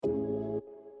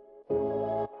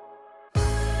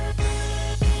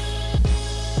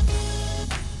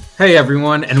Hey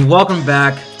everyone, and welcome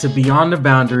back to Beyond the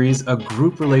Boundaries, a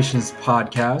group relations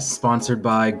podcast sponsored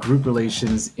by Group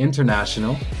Relations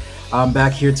International. I'm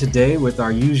back here today with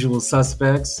our usual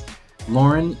suspects,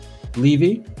 Lauren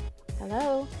Levy.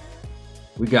 Hello.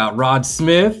 We got Rod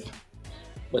Smith.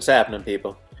 What's happening,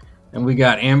 people? And we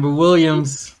got Amber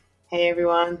Williams. Hey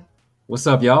everyone. What's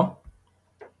up, y'all?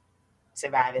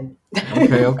 Surviving.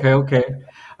 Okay.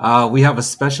 We have a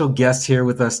special guest here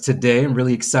with us today. I'm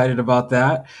really excited about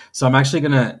that. So I'm actually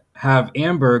going to have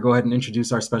Amber go ahead and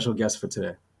introduce our special guest for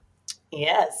today.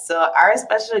 Yes, so our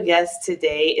special guest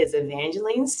today is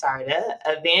Evangeline Sarda.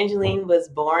 Evangeline was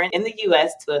born in the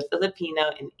U.S. to a Filipino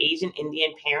and Asian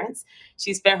Indian parents.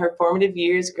 She spent her formative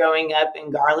years growing up in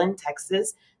Garland,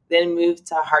 Texas, then moved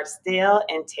to Hartsdale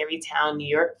and Tarrytown, New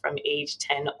York from age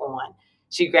 10 on.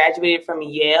 She graduated from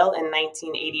Yale in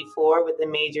 1984 with a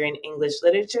major in English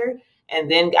literature and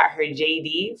then got her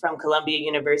JD from Columbia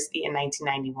University in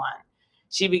 1991.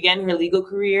 She began her legal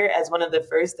career as one of the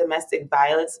first domestic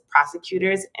violence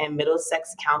prosecutors in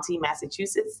Middlesex County,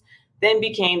 Massachusetts, then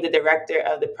became the director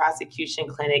of the prosecution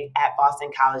clinic at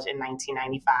Boston College in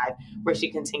 1995, where she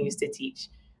continues to teach.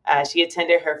 She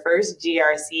attended her first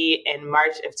GRC in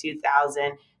March of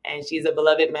 2000, and she's a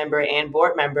beloved member and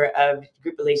board member of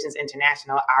Group Relations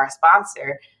International, our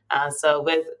sponsor. So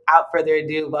without further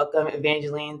ado, welcome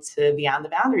Evangeline to Beyond the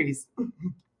Boundaries.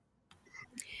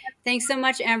 Thanks so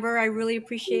much, Amber. I really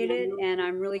appreciate it. And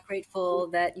I'm really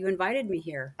grateful that you invited me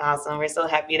here. Awesome. We're so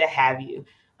happy to have you.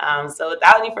 So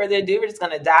without any further ado, we're just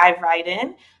going to dive right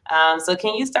in. So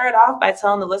can you start off by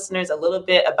telling the listeners a little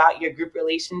bit about your group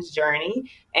relations journey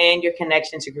and your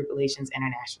connection to Group Relations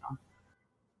International?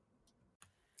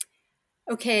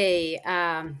 Okay.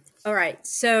 All right.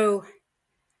 So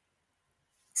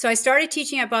I started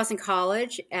teaching at Boston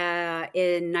College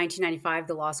in 1995,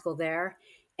 the law school there.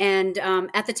 And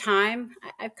at the time,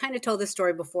 I've kind of told this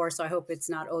story before, so I hope it's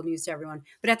not old news to everyone.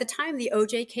 But at the time the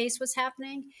OJ case was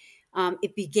happening,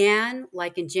 it began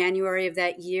like in January of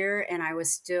that year, and I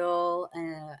was still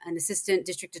an assistant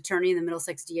district attorney in the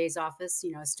Middlesex DA's office,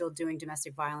 still doing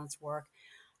domestic violence work.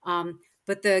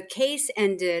 But the case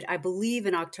ended, I believe,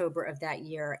 in October of that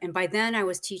year. And by then I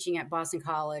was teaching at Boston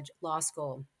College Law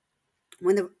School.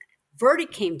 When the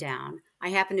verdict came down, I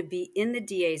happened to be in the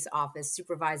DA's office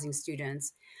supervising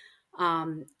students.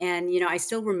 And, I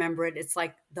still remember it. It's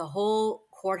like the whole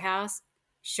courthouse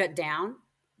shut down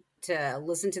to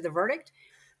listen to the verdict.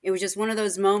 It was just one of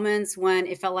those moments when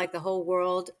it felt like the whole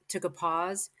world took a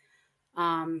pause.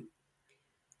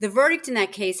 The verdict in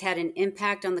that case had an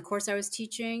impact on the course I was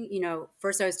teaching.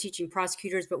 First I was teaching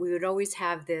prosecutors, but we would always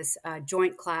have this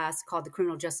joint class called the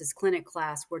Criminal Justice Clinic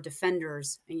class where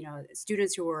defenders,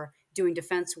 students who were doing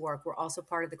defense work were also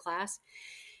part of the class.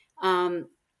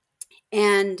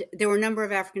 And there were a number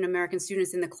of African-American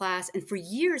students in the class. And for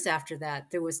years after that,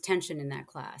 there was tension in that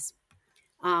class.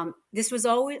 This was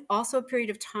also a period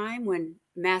of time when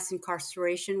mass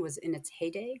incarceration was in its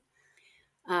heyday.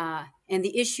 And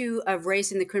the issue of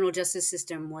race in the criminal justice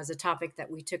system was a topic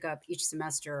that we took up each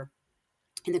semester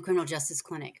in the Criminal Justice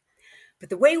Clinic. But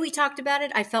the way we talked about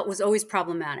it, I felt was always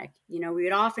problematic. We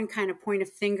would often kind of point a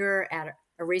finger at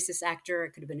a racist actor.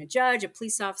 It could have been a judge, a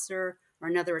police officer, or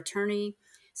another attorney.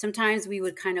 Sometimes we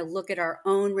would kind of look at our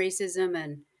own racism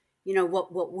and,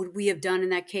 what would we have done in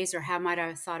that case, or how might I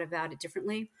have thought about it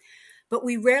differently? But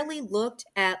we rarely looked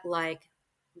at like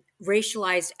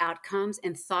racialized outcomes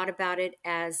and thought about it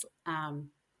as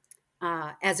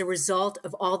a result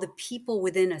of all the people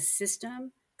within a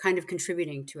system kind of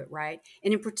contributing to it, right?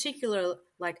 And in particular,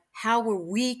 like how were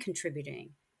we contributing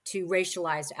to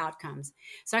racialized outcomes?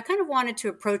 So I kind of wanted to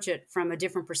approach it from a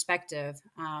different perspective,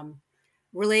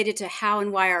 related to how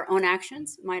and why our own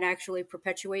actions might actually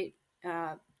perpetuate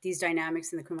these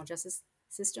dynamics in the criminal justice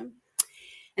system.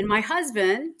 And my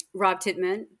husband, Rob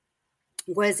Titman,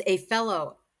 was a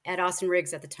fellow at Austin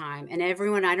Riggs at the time. And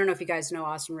everyone, I don't know if you guys know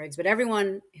Austin Riggs, but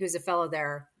everyone who's a fellow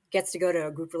there gets to go to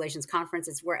a group relations conference.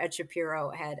 It's where Ed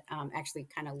Shapiro had actually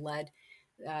kind of led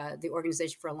the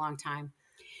organization for a long time.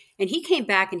 And he came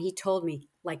back and he told me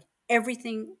like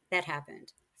everything that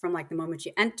happened from like the moment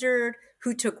you entered,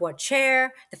 who took what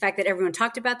chair, the fact that everyone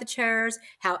talked about the chairs,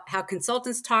 how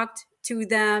consultants talked to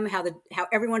them, how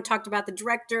everyone talked about the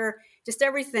director, just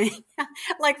everything,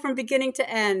 like from beginning to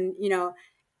end.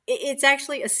 It's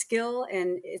actually a skill,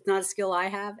 and it's not a skill I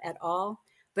have at all,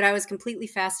 but I was completely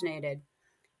fascinated.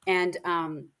 And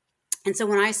so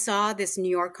when I saw this New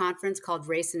York conference called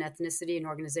Race and Ethnicity in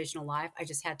Organizational Life, I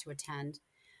just had to attend.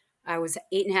 I was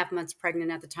 8.5 months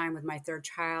pregnant at the time with my third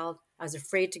child. I was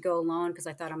afraid to go alone because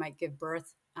I thought I might give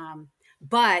birth.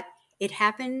 But it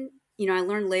happened, I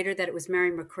learned later that it was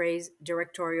Mary McRae's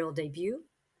directorial debut.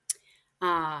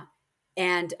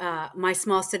 And my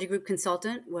small study group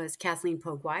consultant was Kathleen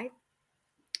Pogue-White.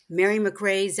 Mary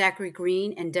McRae, Zachary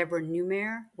Green, and Deborah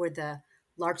Newmare were the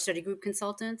large study group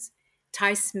consultants.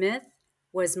 Ty Smith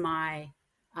was my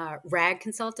RAG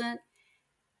consultant.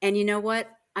 And you know what?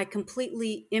 I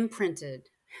completely imprinted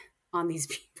on these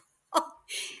people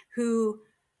who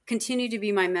continue to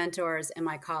be my mentors and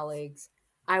my colleagues.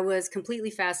 I was completely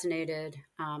fascinated.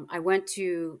 I went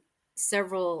to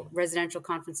several residential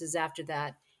conferences after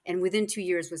that, and within 2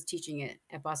 years was teaching it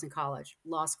at Boston College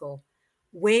Law School.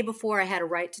 Way before I had a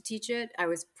right to teach it, I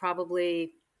was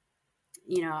probably,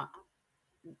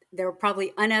 there were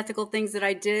probably unethical things that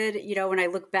I did, when I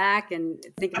look back and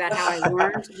think about how I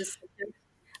learned this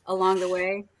along the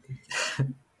way.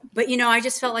 But, I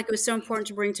just felt like it was so important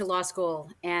to bring to law school.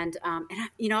 And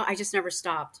I just never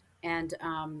stopped and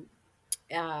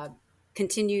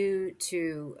continue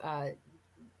to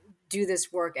do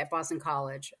this work at Boston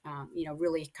College,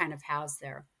 really kind of housed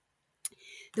there.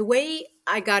 The way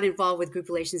I got involved with Group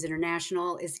Relations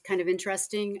International is kind of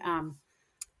interesting.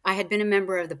 I had been a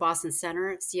member of the Boston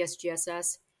Center,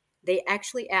 CSGSS. They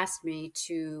actually asked me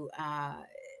to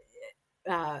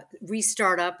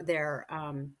restart up their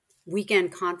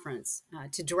weekend conference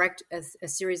to direct a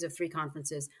series of 3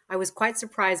 conferences. I was quite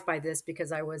surprised by this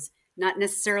because I was not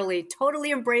necessarily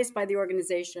totally embraced by the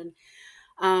organization.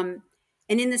 And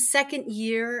in the second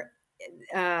year,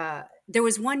 there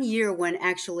was 1 year when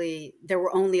actually there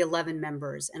were only 11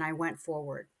 members and I went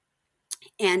forward.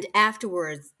 And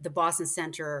afterwards, the Boston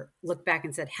Center looked back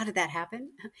and said, how did that happen?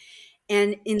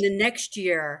 And in the next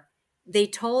year, they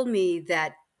told me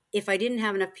that if I didn't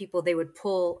have enough people, they would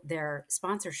pull their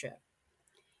sponsorship.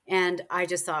 And I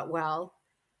just thought, well,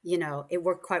 it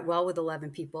worked quite well with 11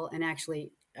 people. And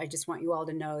actually, I just want you all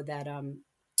to know that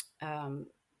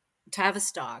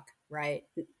Tavistock, right?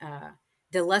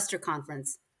 The Leicester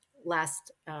conference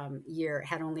last year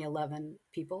had only 11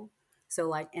 people.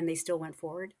 So and they still went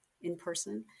forward in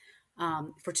person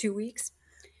for 2 weeks.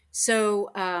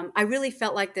 So I really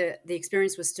felt like the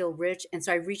experience was still rich. And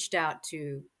so I reached out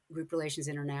to Group Relations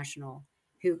International,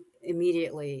 who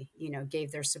immediately,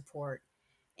 gave their support.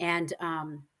 And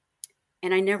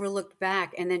I never looked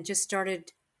back, and then just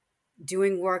started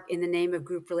doing work in the name of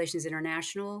Group Relations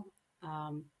International,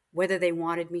 whether they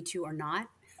wanted me to or not.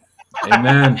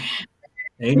 Amen.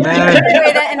 Amen.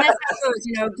 And that's how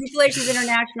it goes. Group Relations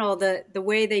International, the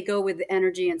way they go with the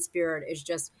energy and spirit is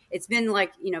just, it's been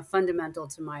fundamental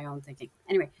to my own thinking.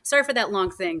 Anyway, sorry for that long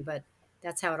thing, but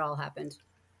that's how it all happened.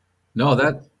 No,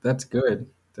 that's good.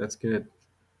 That's good.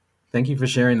 Thank you for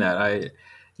sharing that.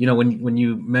 When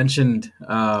you mentioned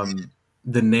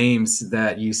the names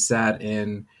that you sat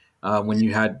in when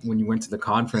you went to the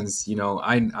conference,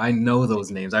 I know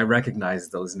those names. I recognize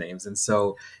those names, and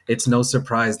so it's no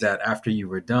surprise that after you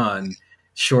were done,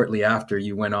 shortly after,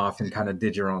 you went off and kind of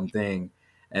did your own thing,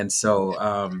 and so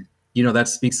that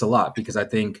speaks a lot, because I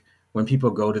think when people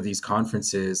go to these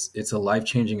conferences, it's a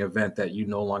life-changing event that you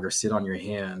no longer sit on your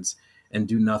hands and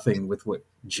do nothing with what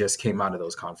just came out of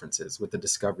those conferences, with the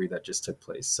discovery that just took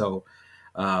place. So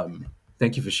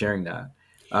thank you for sharing that.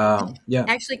 Yeah.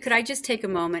 Actually, could I just take a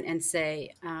moment and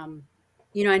say, I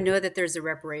know that there's a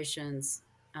reparations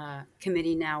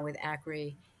committee now with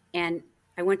ACRI, and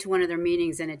I went to one of their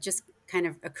meetings, and it just kind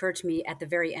of occurred to me at the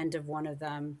very end of one of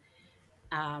them,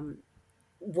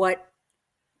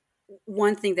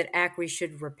 one thing that ACRI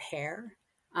should repair.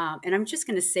 And I'm just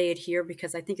going to say it here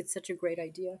because I think it's such a great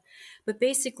idea. But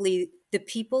basically, the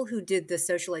people who did the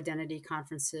social identity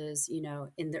conferences,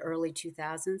 in the early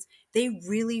 2000s, they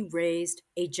really raised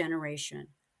a generation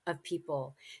of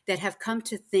people that have come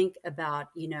to think about,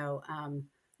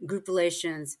 group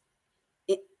relations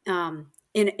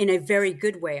in a very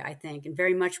good way, I think, and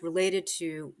very much related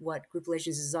to what group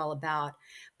relations is all about,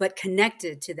 but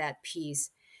connected to that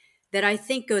piece that I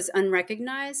think goes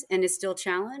unrecognized and is still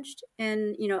challenged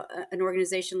in, an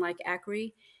organization like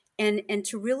ACRI, and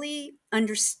to really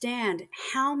understand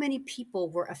how many people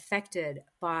were affected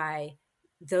by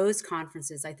those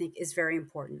conferences, I think is very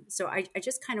important. So I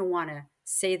just kind of want to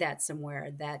say that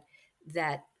somewhere,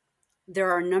 that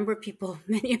there are a number of people,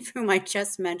 many of whom I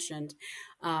just mentioned,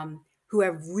 who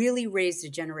have really raised a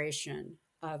generation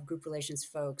of group relations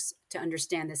folks to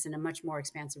understand this in a much more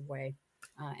expansive way.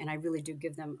 And I really do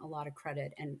give them a lot of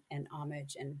credit and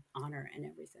homage and honor and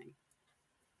everything.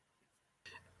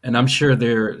 And I'm sure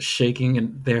they're shaking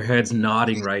and their heads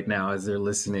nodding right now as they're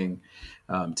listening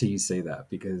to you say that,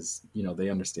 because, they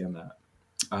understand that.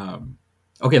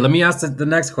 Okay, let me ask the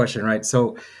next question, right?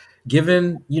 So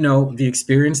given, the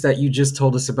experience that you just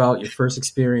told us about, your first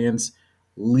experience,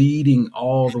 leading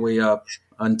all the way up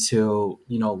until,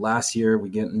 last year we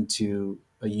get into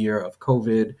a year of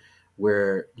COVID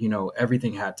where,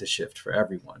 everything had to shift for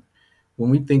everyone. When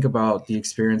we think about the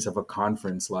experience of a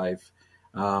conference life,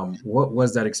 what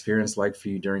was that experience like for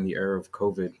you during the era of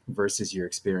COVID versus your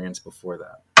experience before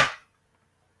that?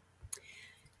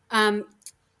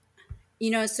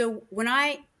 So when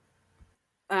I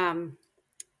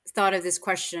thought of this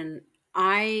question,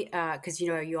 because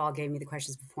you all gave me the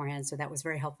questions beforehand, so that was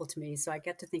very helpful to me. So I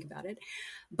get to think about it.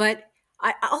 But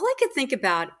all I could think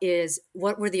about is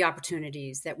what were the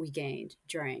opportunities that we gained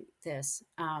during this,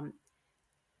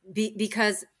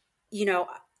 because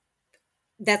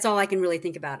that's all I can really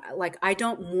think about. Like, I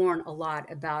don't mourn a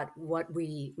lot about what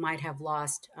we might have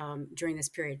lost during this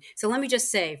period. So let me just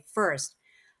say first,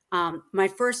 my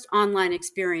first online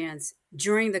experience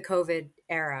during the COVID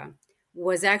era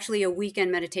was actually a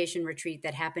weekend meditation retreat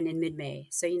that happened in mid-May.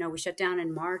 So, we shut down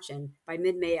in March, and by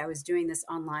mid-May, I was doing this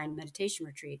online meditation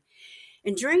retreat.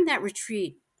 And during that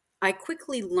retreat, I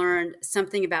quickly learned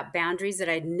something about boundaries that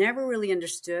I'd never really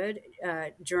understood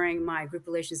during my group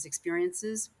relations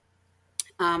experiences.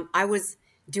 I was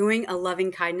doing a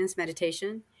loving kindness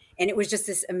meditation, and it was just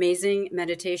this amazing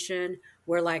meditation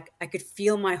where, like, I could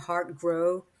feel my heart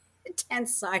grow 10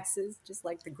 sizes, just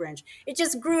like the Grinch. It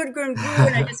just grew and grew and grew.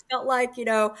 And I just felt like,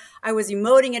 I was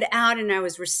emoting it out and I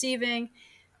was receiving.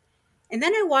 And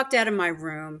then I walked out of my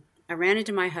room. I ran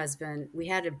into my husband. We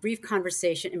had a brief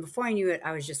conversation. And before I knew it,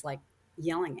 I was just like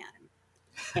yelling at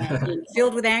him and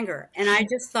filled with anger. And I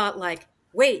just thought, like,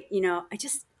 wait, I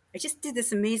just did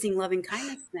this amazing loving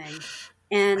kindness thing.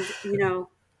 And,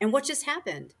 and what just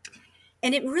happened?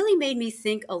 And it really made me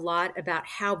think a lot about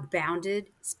how bounded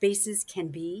spaces can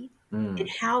be and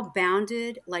how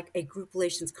bounded, like, a group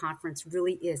relations conference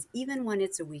really is, even when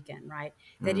it's a weekend, right?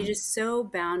 That it is so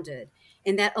bounded,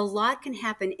 and that a lot can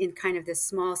happen in kind of this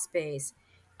small space.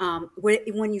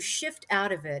 When you shift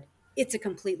out of it, it's a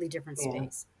completely different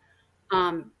space.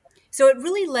 So it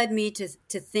really led me to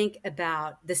think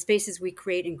about the spaces we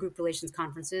create in group relations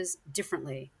conferences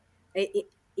differently.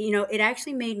 It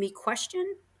actually made me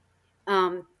question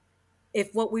if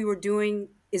what we were doing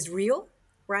is real,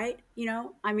 right?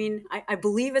 I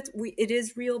believe it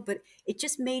is real, but it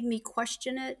just made me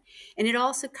question it. And it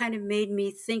also kind of made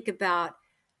me think about,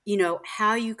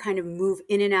 how you kind of move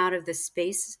in and out of the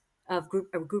space of group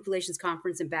relations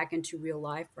conference and back into real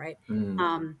life, right?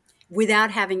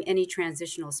 Without having any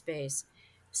transitional space.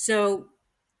 So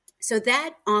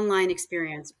that online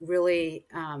experience really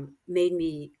made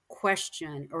me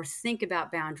question or think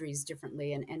about boundaries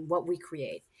differently and what we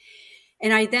create.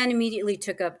 And I then immediately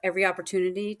took up every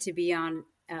opportunity to be on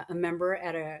a member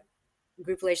at a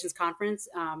group relations conference.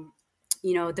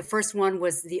 The first one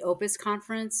was the Opus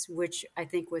conference, which I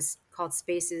think was called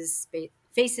Faces,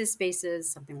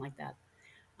 Spaces, something like that,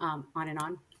 on and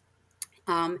on.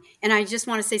 And I just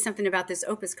want to say something about this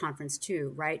Opus conference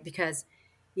too, right? Because,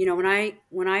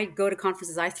 when I go to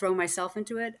conferences, I throw myself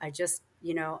into it. I just,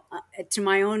 to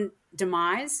my own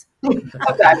demise. I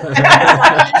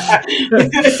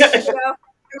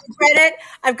regret it.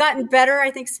 I've gotten better,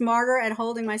 I think, smarter at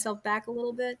holding myself back a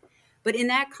little bit. But in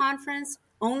that conference,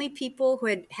 only people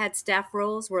who had staff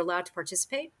roles were allowed to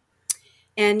participate.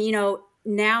 And,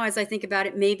 now as I think about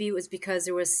it, maybe it was because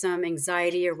there was some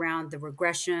anxiety around the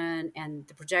regression and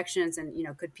the projections and,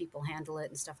 could people handle it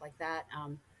and stuff like that.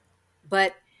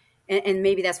 But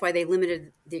maybe that's why they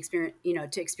limited the experience,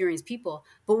 to experienced people.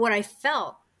 But what I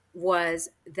felt was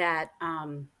that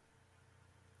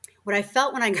what I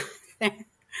felt when I got there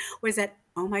was that,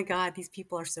 oh my God, these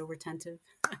people are so retentive.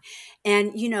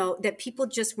 And, that people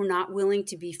just were not willing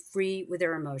to be free with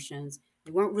their emotions.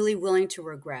 They weren't really willing to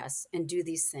regress and do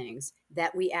these things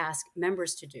that we ask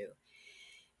members to do.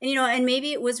 And, and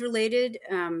maybe it was related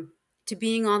to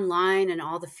being online and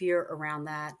all the fear around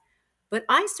that. But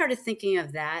I started thinking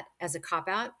of that as a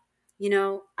cop-out.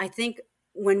 I think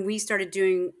when we started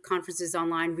doing conferences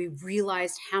online, we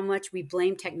realized how much we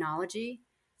blame technology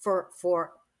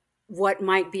for what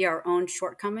might be our own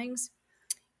shortcomings.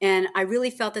 And I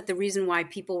really felt that the reason why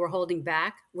people were holding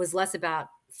back was less about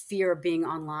fear of being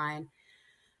online,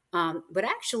 but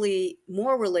actually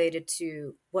more related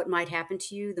to what might happen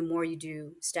to you the more you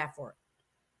do staff work,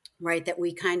 right? That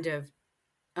we kind of,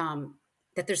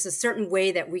 that there's a certain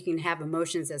way that we can have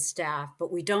emotions as staff,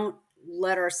 but we don't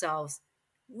let ourselves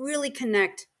really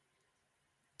connect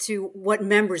to what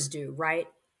members do, right?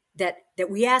 That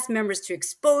we ask members to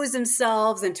expose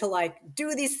themselves and to, like,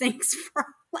 do these things for,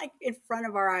 like, in front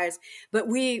of our eyes, but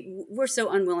we're so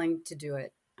unwilling to do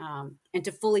it and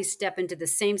to fully step into the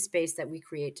same space that we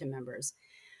create to members.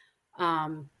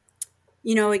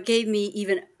 it gave me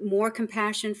even more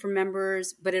compassion for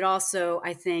members, but it also,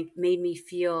 I think, made me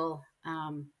feel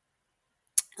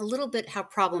a little bit how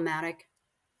problematic,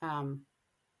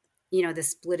 the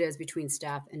split is between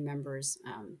staff and members.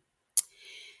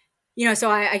 So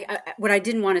what I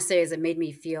didn't want to say is it made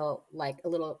me feel like a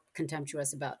little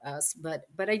contemptuous about us, but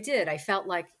I did. I felt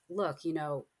like, look,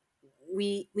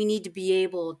 we need to be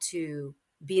able to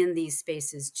be in these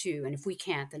spaces too, and if we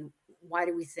can't, then why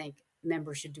do we think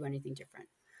members should do anything different?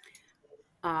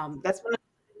 That's one of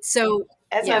So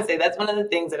I just want yeah, to say that's one of the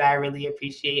things that I really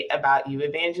appreciate about you,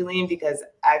 Evangeline, because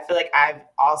I feel like I've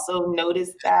also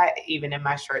noticed that even in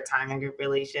my short time in group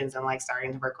relations and like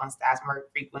starting to work on staff more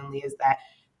frequently, is that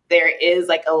there is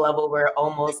like a level where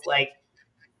almost like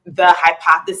the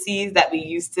hypotheses that we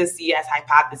used to see as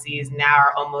hypotheses now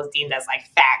are almost deemed as like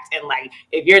fact. And like,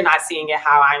 if you're not seeing it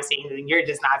how I'm seeing it, then you're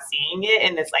just not seeing it.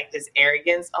 And it's like this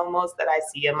arrogance almost that I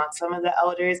see amongst some of the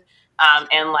elders.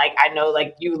 And like, I know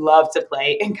like you love to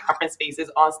play in conference spaces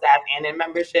on staff and in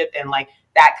membership. And like,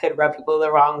 that could rub people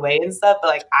the wrong way and stuff. But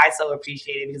like, I so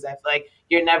appreciate it because I feel like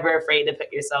you're never afraid to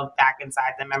put yourself back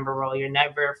inside the member role. You're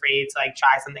never afraid to like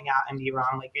try something out and be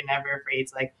wrong. Like, you're never afraid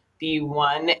to like be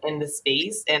one in the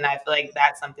space. And I feel like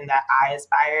that's something that I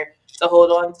aspire to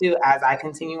hold on to as I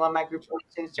continue on my group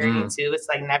relations journey too. It's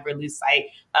like never lose sight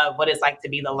of what it's like to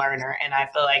be the learner. And I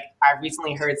feel like I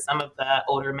recently heard some of the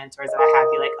older mentors that I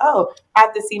have be like, oh, I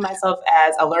have to see myself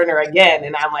as a learner again.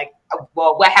 And I'm like,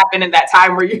 well, what happened in that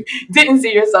time where you didn't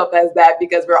see yourself as that?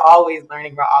 Because we're always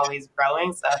learning, we're always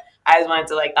growing. So I just wanted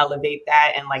to like elevate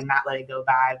that and like not let it go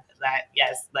by. That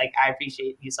yes, like I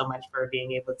appreciate you so much for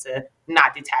being able to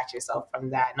not detach yourself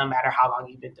from that, no matter how long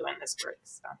you've been doing this work.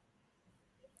 So.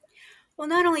 well,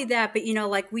 not only that, but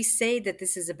like we say that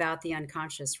this is about the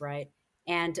unconscious, right?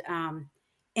 And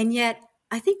yet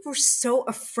I think we're so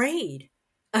afraid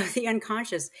of the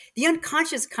unconscious. The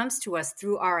unconscious comes to us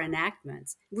through our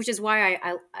enactments, which is why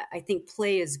I think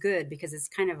play is good, because it's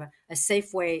kind of a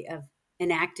safe way of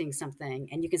enacting something.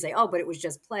 And you can say, oh, but it was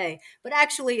just play, but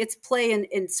actually it's play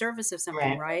in service of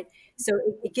something, right? So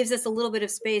it gives us a little bit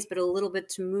of space, but a little bit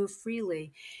to move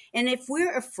freely. And if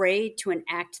we're afraid to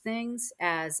enact things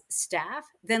as staff,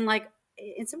 then like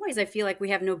in some ways I feel like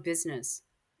we have no business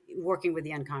working with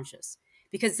the unconscious,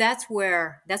 because that's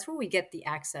where we get the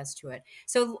access to it.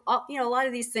 So a lot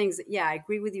of these things, yeah, I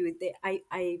agree with you.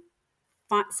 I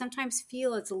sometimes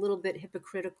feel it's a little bit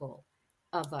hypocritical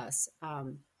of us,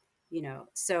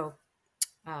 so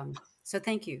so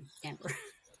thank you, Amber.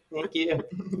 Thank you.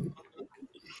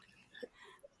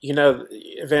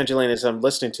 Evangeline, as I'm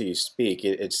listening to you speak,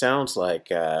 it sounds like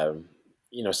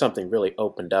something really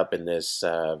opened up in this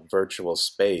virtual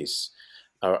space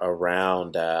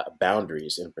around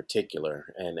boundaries in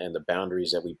particular, and the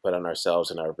boundaries that we put on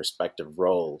ourselves in our respective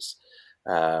roles,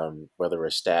 whether we're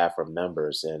staff or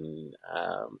members. And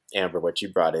Amber, what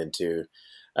you brought into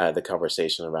the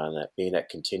conversation around that, being that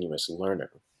continuous learner.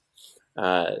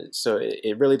 So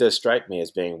it really does strike me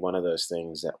as being one of those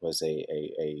things that was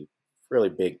a really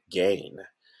big gain,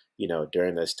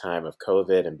 during this time of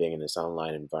COVID and being in this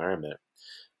online environment.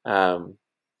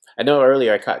 I know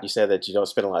earlier I caught you said that you don't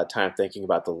spend a lot of time thinking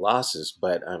about the losses,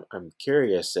 but I'm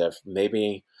curious if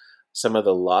maybe some of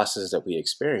the losses that we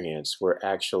experienced were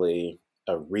actually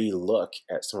a re-look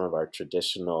at some of our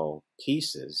traditional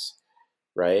pieces,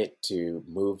 right, to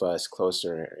move us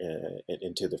closer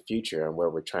into the future and where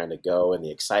we're trying to go, and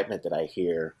the excitement that I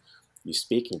hear you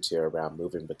speaking to around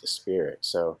moving with the spirit.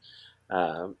 So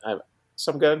um, I'm,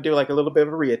 so I'm going to do like a little bit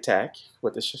of a reattack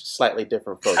with a slightly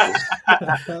different focus,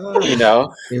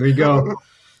 Here we go.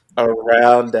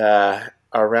 around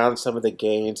some of the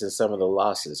gains and some of the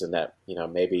losses, and that,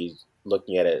 maybe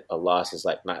looking at it, a loss is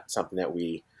like not something that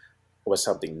was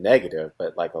something negative,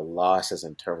 but like a loss is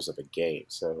in terms of a gain.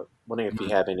 So wondering if you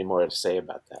have any more to say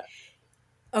about that.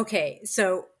 Okay,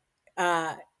 so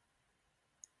I'm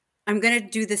going to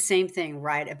do the same thing,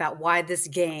 right, about why this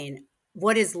gain,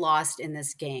 what is lost in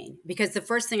this gain? Because the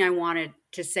first thing I wanted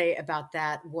to say about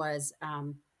that was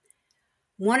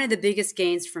one of the biggest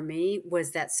gains for me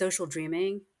was that social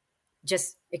dreaming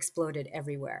just exploded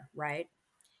everywhere, right?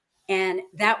 And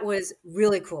that was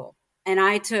really cool. And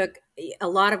I took a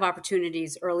lot of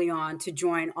opportunities early on to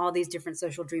join all these different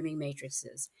social dreaming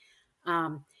matrices.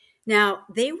 Now,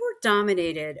 they were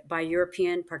dominated by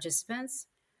European participants,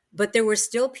 but there were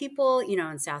still people,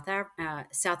 in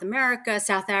South America,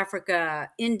 South Africa,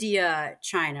 India,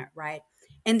 China, right?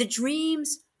 And the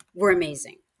dreams were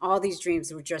amazing. All these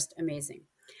dreams were just amazing.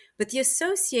 But the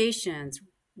associations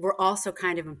were also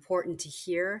kind of important to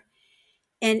hear.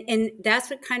 And that's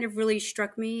what kind of really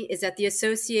struck me, is that the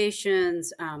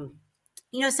associations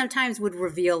sometimes would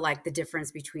reveal like the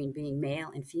difference between being male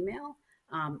and female.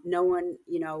 No one,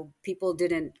 people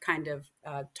didn't kind of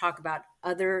talk about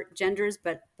other genders,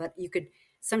 but you could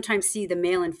sometimes see the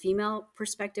male and female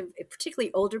perspective,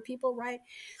 particularly older people, right?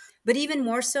 But even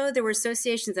more so, there were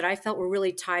associations that I felt were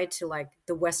really tied to like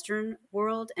the Western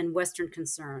world and Western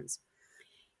concerns.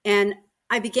 And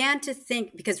I began to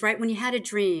think, because right when you had a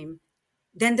dream,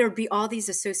 then there'd be all these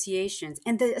associations,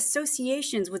 and the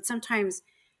associations would sometimes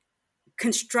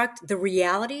construct the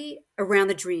reality around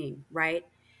the dream, right?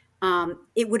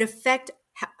 It would affect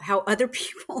how other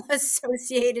people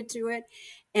associated to it,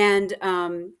 and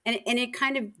it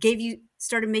kind of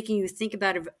started making you think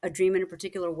about a dream in a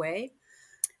particular way.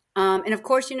 And of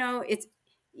course, it's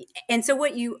and so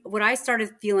what I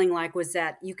started feeling like was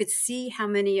that you could see how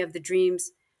many of the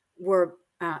dreams were,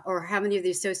 or how many of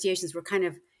the associations were kind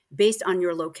of based on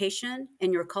your location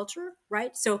and your culture,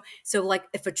 right? So like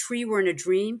if a tree were in a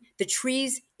dream, the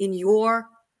trees in your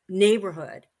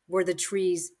neighborhood were the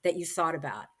trees that you thought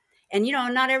about. And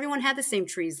not everyone had the same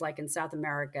trees like in South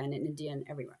America and in India and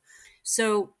everywhere.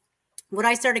 So what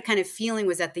I started kind of feeling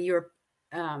was that the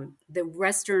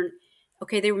Western,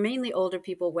 okay, they were mainly older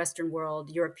people, Western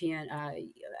world, European,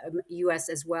 US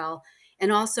as well,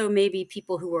 and also maybe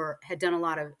people who had done a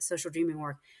lot of social dreaming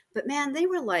work. But man, they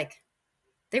were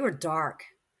dark.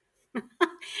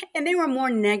 And they were more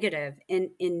negative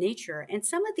in nature. And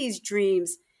some of these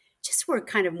dreams just were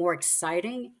kind of more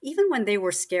exciting. Even when they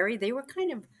were scary, they were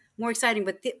kind of more exciting.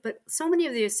 But so many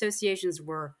of the associations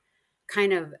were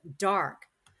kind of dark.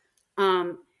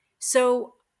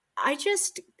 So I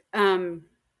just kind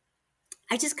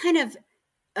of,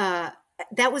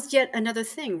 that was yet another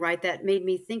thing, right? That made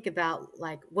me think about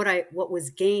like what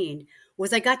was gained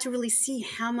was I got to really see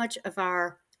how much of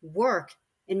our work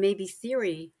and maybe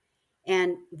theory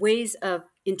and ways of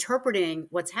interpreting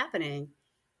what's happening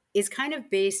is kind of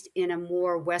based in a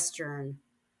more Western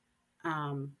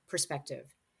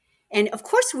perspective. And of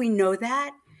course we know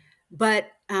that, but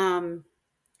it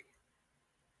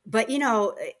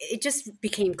just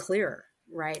became clearer,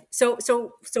 right? So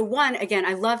one, again,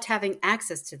 I loved having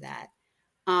access to that.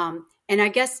 And I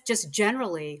guess just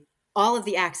generally all of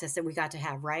the access that we got to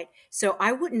have, right? So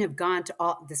I wouldn't have gone to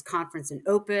all this conference in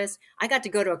Opus. I got to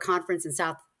go to a conference in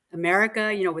South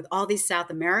America, with all these South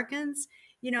Americans.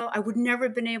 I would never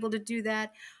have been able to do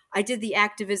that. I did the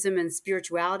activism and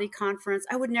spirituality conference.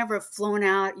 I would never have flown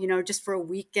out, just for a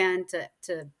weekend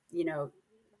to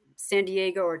San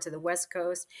Diego or to the West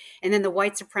Coast. And then the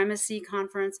white supremacy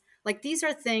conference. Like these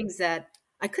are things that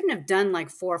I couldn't have done like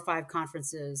 4 or 5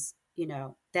 conferences,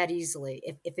 that easily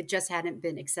if it just hadn't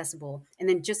been accessible. And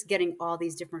then just getting all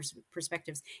these different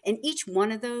perspectives. And each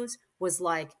one of those was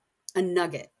like a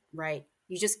nugget, right?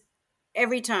 You just,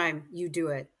 every time you do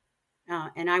it,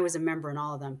 and I was a member in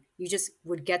all of them, you just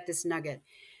would get this nugget.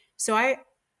 So and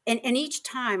each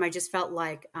time I just felt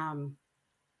like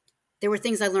there were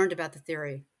things I learned about the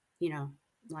theory,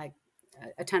 like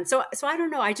a ton. So I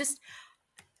don't know.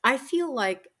 I feel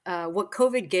like what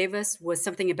COVID gave us was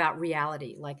something about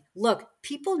reality. Like, look,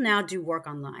 people now do work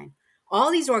online. All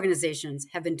these organizations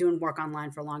have been doing work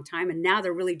online for a long time, and now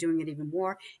they're really doing it even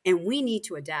more. And we need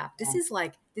to adapt. This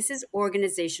is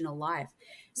organizational life.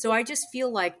 So I just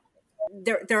feel like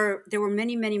there were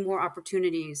many, many more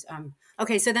opportunities.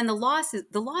 Okay, so then the loss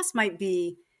might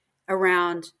be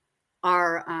around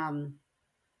our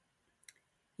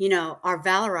are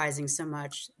valorizing so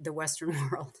much the Western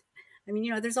world. I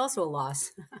mean, there's also a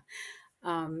loss.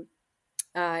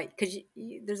 Because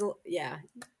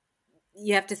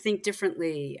you have to think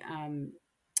differently.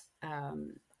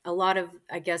 A lot of,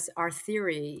 I guess, our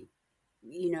theory,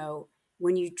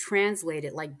 when you translate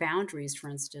it, like boundaries, for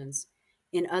instance,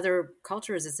 in other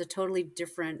cultures, it's a totally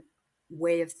different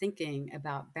way of thinking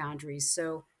about boundaries.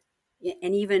 So,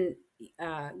 and even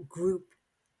group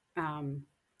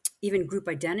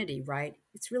identity, right?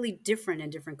 It's really different in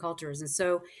different cultures. And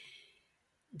so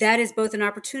that is both an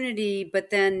opportunity, but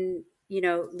then,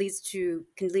 can lead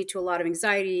to a lot of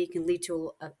anxiety, can lead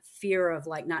to a fear of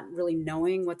like not really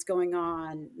knowing what's going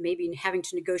on, maybe having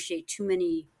to negotiate too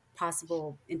many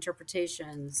possible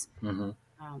interpretations. Mm-hmm.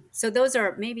 So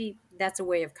maybe that's a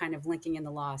way of kind of linking in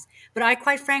the loss. But I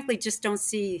quite frankly just don't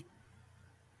see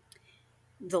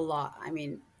the law. I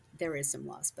mean, there is some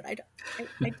loss, but I don't.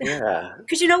 Yeah,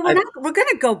 because we're going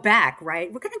to go back,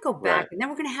 right? We're going to go back, right. and then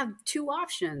we're going to have 2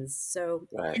 options, so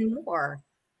Right. and more.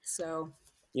 So,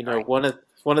 One of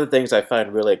the things I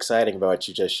find really exciting about what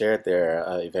you just shared there,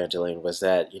 Evangeline, was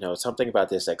that something about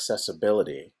this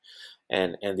accessibility,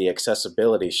 and the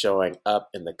accessibility showing up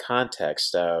in the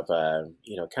context of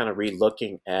kind of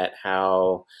relooking at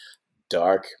how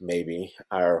dark maybe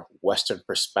our Western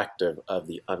perspective of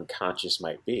the unconscious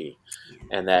might be,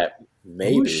 and that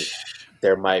maybe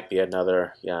there might be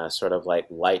another sort of like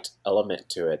light element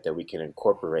to it that we can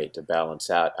incorporate to balance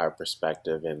out our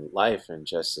perspective in life and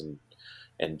just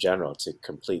in general to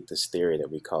complete this theory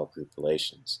that we call group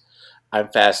relations. I'm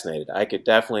fascinated. I could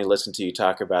definitely listen to you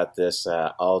talk about this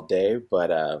all day,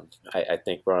 but I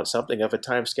think we're on something of a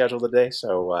time schedule today,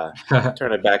 so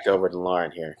turn it back over to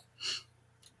Lauren here.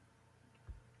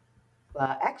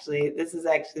 Well, actually, this is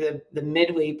actually the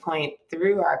midway point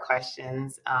through our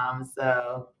questions.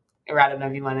 So, I don't know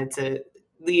if you wanted to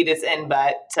lead us in,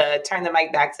 but to turn the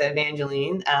mic back to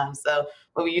Evangeline. So,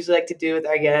 what we usually like to do with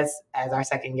our guests, as our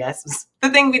second guest, was the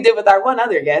thing we did with our one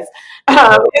other guest, is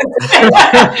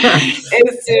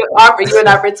to offer you an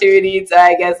opportunity to,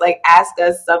 I guess, like ask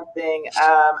us something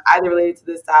either related to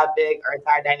this topic or to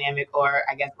our dynamic or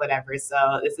I guess whatever.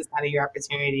 So, this is kind of your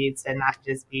opportunity to not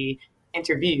just be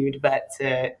interviewed, but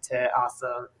to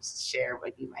also share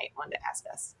what you might want to ask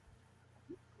us.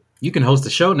 You can host the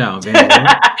show now, Van.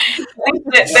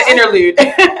 the interlude.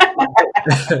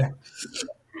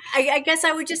 I guess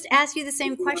I would just ask you the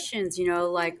same questions,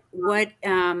 like what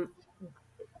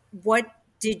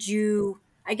did you,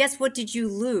 I guess, what did you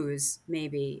lose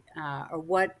maybe, or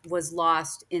what was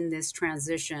lost in this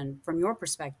transition from your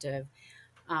perspective?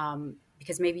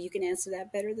 Because maybe you can answer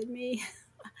that better than me.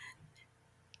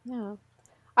 Yeah,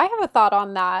 I have a thought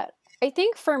on that. I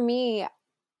think for me,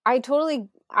 I totally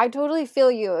feel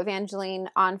you,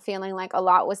 Evangeline, on feeling like a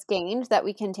lot was gained that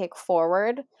we can take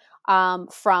forward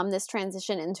from this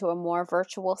transition into a more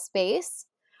virtual space.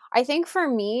 I think for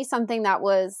me, something that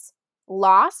was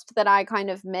lost that I kind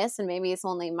of miss, and maybe it's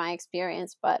only my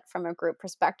experience, but from a group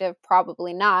perspective,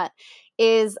 probably not,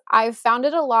 is I've found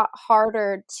it a lot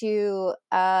harder to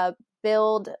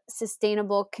build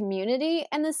sustainable community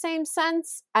in the same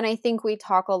sense. And I think we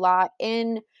talk a lot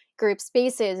in group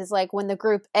spaces is like when the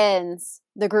group ends,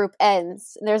 the group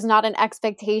ends. There's not an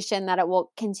expectation that it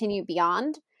will continue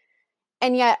beyond.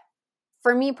 And yet,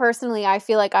 for me personally, I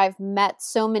feel like I've met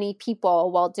so many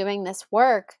people while doing this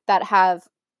work that have,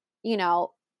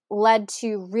 led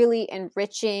to really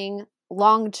enriching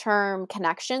long-term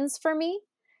connections for me.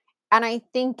 And I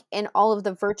think in all of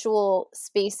the virtual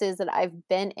spaces that I've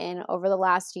been in over the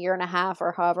last year and a half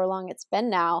or however long it's been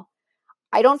now,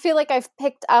 I don't feel like I've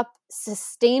picked up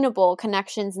sustainable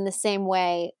connections in the same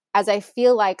way as I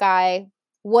feel like I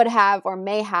would have or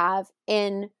may have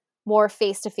in more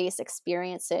face-to-face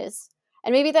experiences.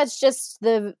 And maybe that's just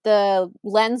the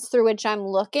lens through which I'm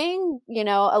looking,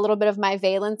 a little bit of my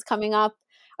valence coming up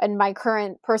and my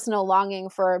current personal longing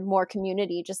for more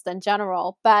community just in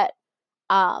general. But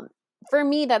for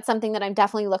me, that's something that I'm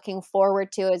definitely looking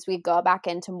forward to as we go back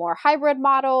into more hybrid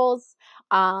models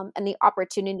and the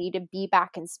opportunity to be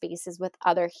back in spaces with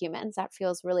other humans. That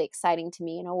feels really exciting to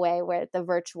me in a way where the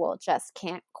virtual just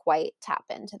can't quite tap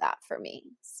into that for me.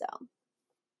 So.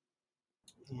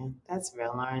 Yeah, that's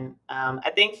real, Lauren. I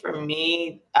think for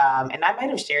me, and I might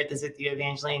have shared this with you,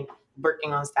 Evangeline,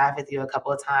 working on staff with you a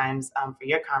couple of times for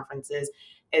your conferences,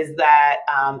 is that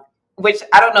which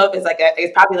I don't know if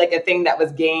it's probably like a thing that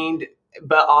was gained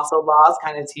but also lost,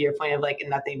 kind of to your point of like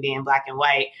nothing being black and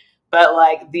white, but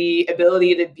like the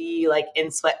ability to be like in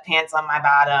sweatpants on my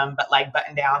bottom but like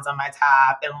button downs on my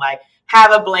top and like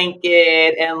have a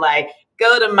blanket and like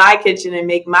go to my kitchen and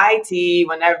make my tea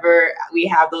whenever we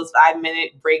have those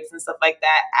 5-minute breaks and stuff like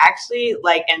that, actually,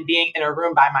 like, and being in a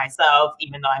room by myself,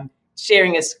 even though I'm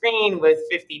sharing a screen with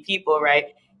 50 people,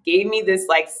 right, gave me this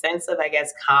like sense of, I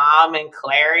guess, calm and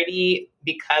clarity,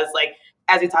 because like,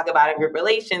 as we talk about in group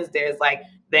relations, there's like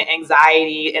the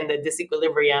anxiety and the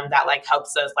disequilibrium that like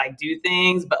helps us like do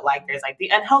things, but like there's like the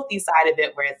unhealthy side of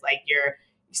it where it's like your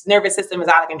nervous system is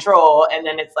out of control and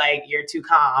then it's like you're too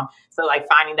calm. So like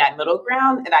finding that middle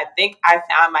ground, and I think I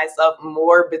found myself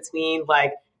more between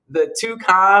like the too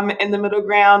calm in the middle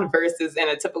ground versus in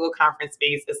a typical conference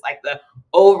space, it's like the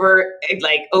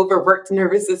overworked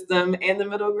nervous system in the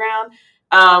middle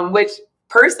ground, which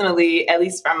personally, at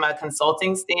least from a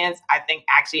consulting stance, I think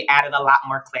actually added a lot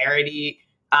more clarity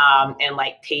and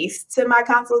like pace to my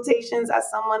consultations as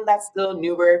someone that's still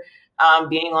newer,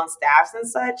 being on staffs and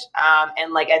such.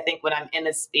 And like, I think when I'm in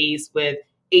a space with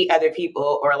 8 other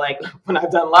people, or like when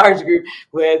I've done large group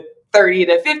with 30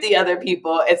 to 50 other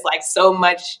people, it's like so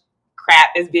much crap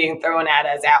is being thrown at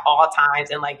us at all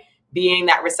times, and like being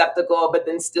that receptacle, but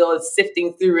then still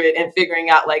sifting through it and figuring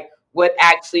out like what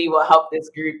actually will help this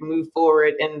group move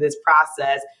forward in this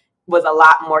process was a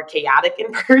lot more chaotic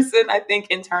in person, I think,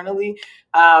 internally,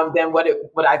 than what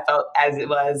I felt as it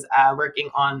was working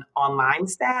on online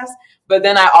staffs. But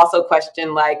then I also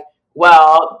question, like,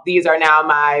 well, these are now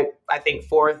my, I think,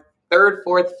 third,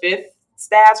 fourth, fifth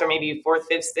staffs, or maybe fourth,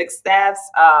 fifth, sixth staffs,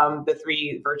 the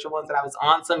three virtual ones that I was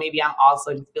on. So maybe I'm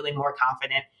also just feeling more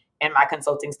confident in my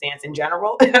consulting stance in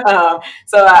general.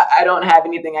 So I don't have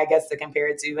anything, I guess, to compare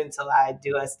it to until I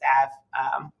do a staff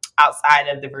outside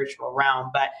of the virtual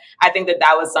realm. But I think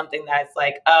that was something that's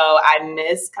like, oh, I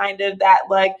miss kind of that,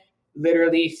 like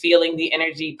literally feeling the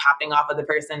energy popping off of the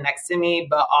person next to me,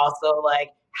 but also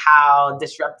like how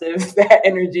disruptive that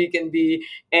energy can be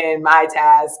in my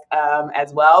task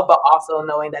as well, but also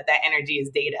knowing that energy is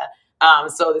data.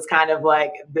 So it's kind of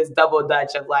like this double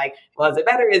dutch of like, well, is it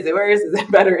better? Is it worse? Is it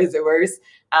better? Is it worse?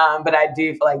 But I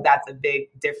do feel like that's a big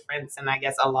difference, and I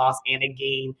guess a loss and a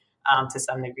gain to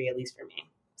some degree, at least for me.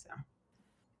 So.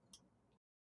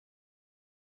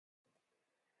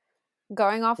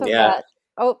 Going off of that.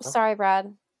 Oh, sorry,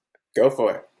 Brad. Go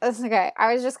for it. That's okay.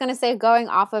 I was just going to say, going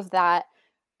off of that,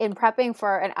 in prepping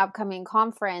for an upcoming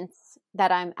conference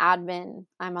that I'm on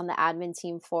the admin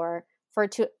team for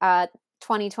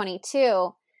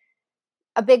 2022,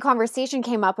 a big conversation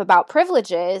came up about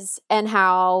privileges and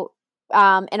how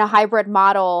in a hybrid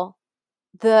model,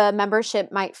 the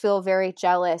membership might feel very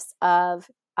jealous of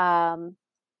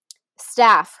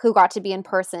staff who got to be in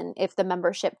person if the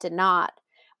membership did not.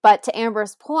 But to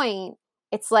Amber's point,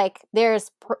 it's like there's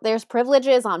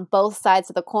privileges on both sides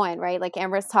of the coin, right? Like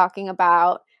Amber's talking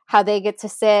about how they get to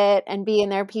sit and be in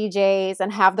their PJs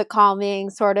and have the calming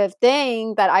sort of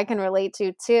thing that I can relate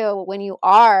to too, when you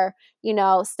are,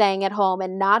 staying at home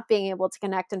and not being able to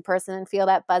connect in person and feel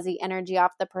that buzzy energy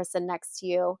off the person next to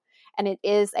you. And it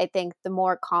is, I think, the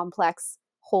more complex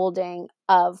holding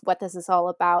of what this is all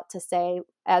about to say,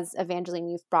 as Evangeline,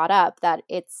 you've brought up, that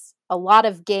it's a lot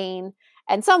of gain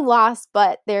and some loss,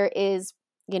 but there is,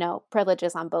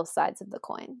 privileges on both sides of the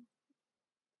coin.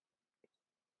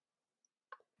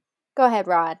 Go ahead,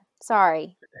 Rod.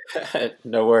 Sorry.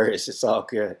 No worries. It's all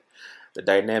good. The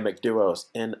dynamic duo's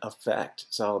in effect.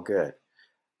 It's all good.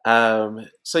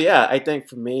 So yeah, I think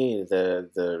for me,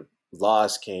 the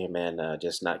loss came in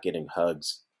just not getting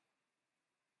hugs.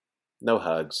 No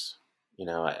hugs.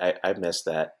 I missed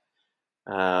that.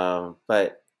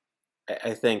 But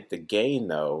I think the gain,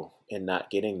 though, in not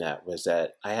getting that was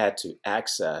that I had to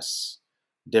access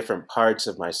different parts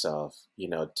of myself,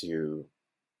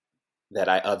 that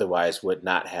I otherwise would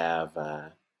not have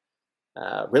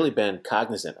really been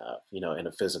cognizant of, in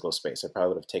a physical space. I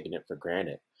probably would have taken it for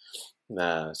granted.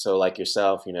 So like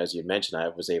yourself, as you mentioned, I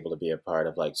was able to be a part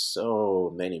of like so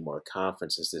many more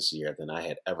conferences this year than I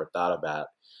had ever thought about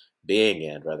being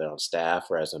in, whether on staff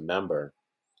or as a member.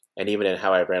 And even in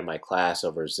how I ran my class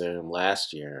over Zoom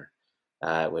last year,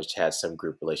 which had some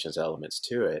group relations elements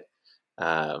to it,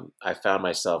 I found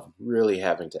myself really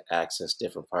having to access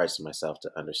different parts of myself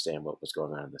to understand what was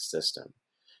going on in the system.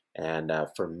 And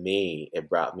for me, it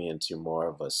brought me into more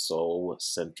of a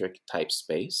soul-centric type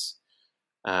space,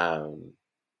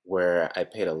 where I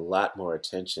paid a lot more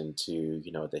attention to,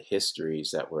 the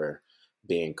histories that were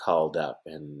being called up,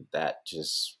 and that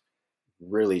just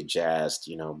really jazzed,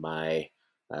 my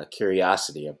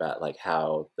curiosity about like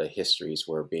how the histories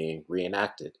were being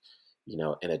reenacted,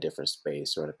 in a different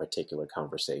space or in a particular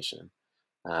conversation.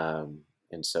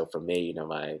 And so for me,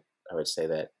 I would say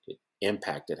that it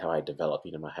impacted how I developed,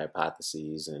 my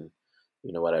hypotheses and,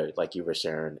 what I, like you were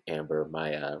sharing, Amber,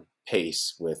 my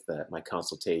pace with my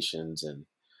consultations and,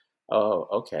 oh,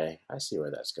 okay, I see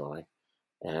where that's going.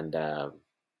 And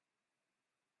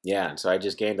yeah, and so I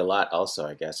just gained a lot also,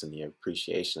 I guess, in the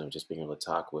appreciation of just being able to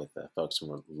talk with folks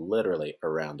from literally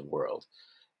around the world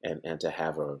and to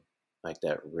have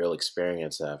that real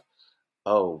experience of,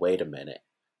 oh, wait a minute,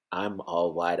 I'm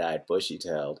all wide-eyed,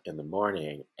 bushy-tailed in the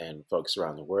morning, and folks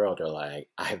around the world are like,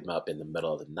 I'm up in the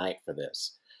middle of the night for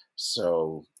this.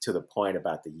 So to the point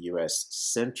about the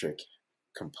U.S.-centric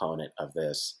component of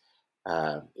this,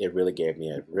 it really gave me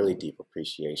a really deep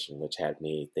appreciation, which had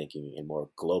me thinking in more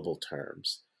global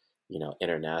terms,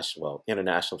 international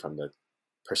from the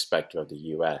perspective of the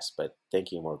U.S., but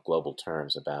thinking more global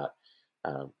terms about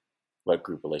what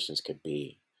group relations could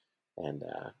be, and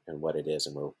what it is,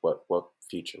 and what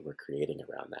future we're creating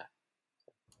around that.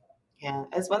 Yeah,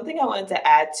 it's one thing I wanted to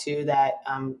add to that.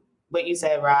 What you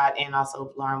said, Rod, and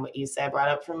also Lauren, what you said brought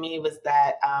up for me was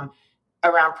that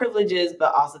around privileges,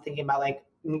 but also thinking about like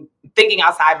thinking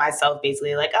outside myself,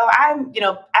 basically like, oh, I'm,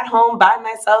 at home by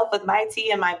myself with my tea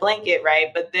and my blanket.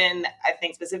 Right. But then I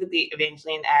think specifically,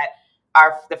 Evangeline, at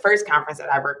the first conference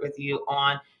that I worked with you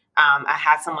on, I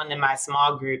had someone in my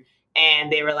small group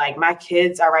and they were like, my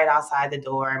kids are right outside the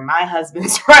door. My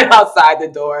husband's right outside the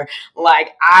door.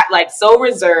 Like so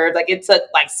reserved. Like it took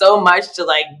like so much to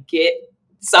like get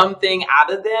something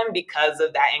out of them because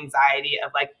of that anxiety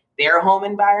of like their home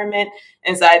environment.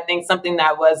 And so I think something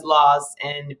that was lost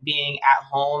in being at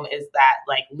home is that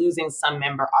like losing some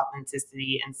member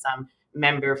authenticity and some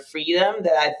member freedom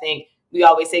that I think we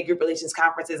always say group relations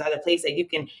conferences are the place that you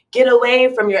can get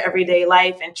away from your everyday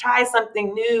life and try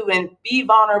something new and be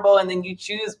vulnerable. And then you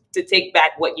choose to take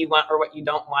back what you want or what you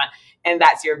don't want. And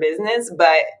that's your business.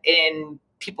 But in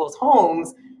people's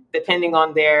homes, depending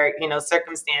on their,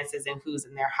 circumstances and who's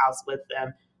in their house with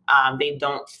them, they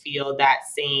don't feel that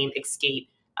same escape,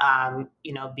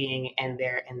 being in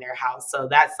their house. So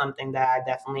that's something that I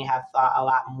definitely have thought a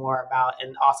lot more about.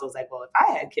 And also it's like, well, if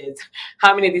I had kids,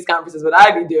 how many of these conferences would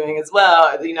I be doing as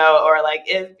well? Or like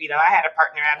if, I had a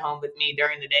partner at home with me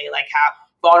during the day, like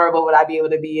how vulnerable would I be able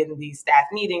to be in these staff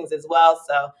meetings as well?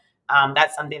 So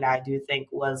that's something that I do think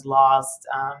was lost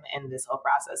in this whole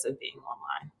process of being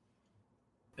online.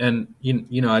 And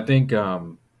I think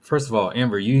first of all,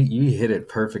 Amber, you hit it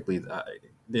perfectly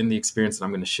in the experience that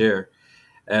I'm going to share.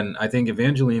 And I think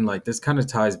Evangeline, like this kind of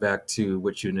ties back to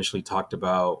what you initially talked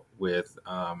about with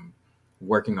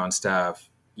working on staff,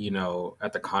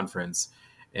 at the conference,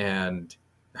 and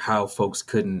how folks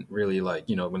couldn't really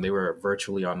when they were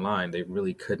virtually online, they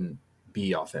really couldn't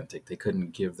be authentic. They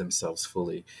couldn't give themselves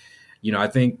fully. I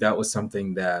think that was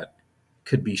something that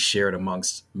could be shared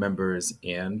amongst members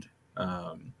and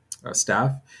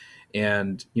staff.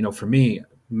 And, for me,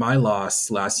 my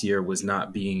loss last year was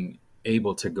not being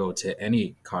able to go to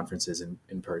any conferences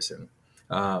in person.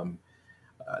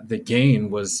 The gain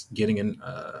was getting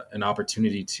an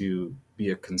opportunity to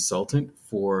be a consultant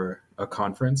for a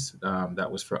conference that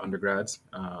was for undergrads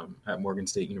at Morgan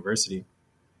State University.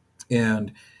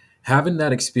 And having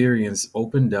that experience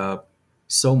opened up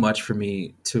so much for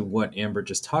me to what Amber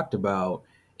just talked about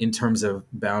in terms of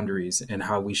boundaries and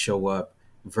how we show up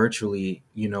virtually,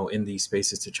 in these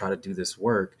spaces to try to do this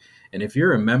work. And if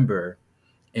you're a member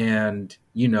and,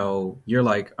 you're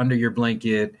like under your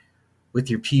blanket with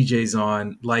your PJs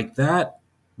on, like that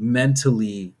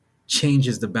mentally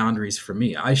changes the boundaries for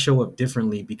me. I show up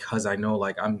differently because I know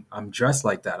like I'm dressed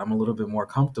like that. I'm a little bit more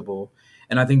comfortable.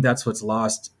 And I think that's what's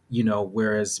lost,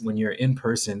 whereas when you're in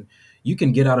person, you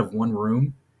can get out of one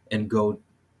room and go,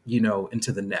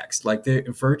 into the next. Like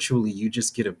virtually, you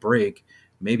just get a break.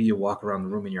 Maybe you walk around the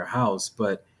room in your house,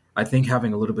 but I think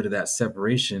having a little bit of that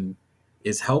separation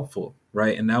is helpful,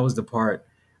 right? And that was the part,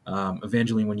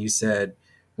 Evangeline, when you said,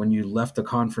 when you left the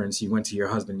conference, you went to your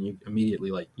husband and you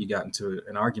immediately, you got into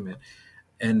an argument.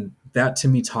 And that to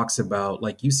me talks about,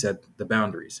 like you said, the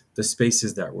boundaries, the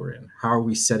spaces that we're in. How are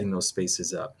we setting those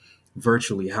spaces up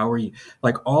virtually? How are you,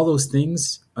 like all those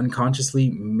things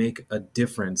unconsciously make a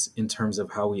difference in terms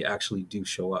of how we actually do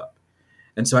show up.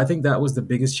 And so I think that was the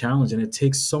biggest challenge. And it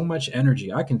takes so much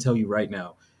energy. I can tell you right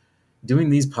now, doing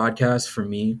these podcasts for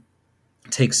me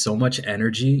takes so much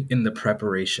energy in the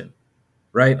preparation,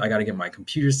 right? I got to get my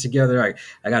computers together.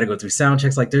 I got to go through sound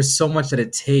checks. Like there's so much that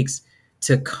it takes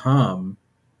to come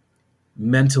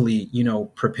mentally,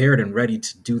 prepared and ready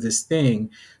to do this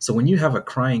thing. So when you have a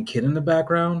crying kid in the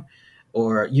background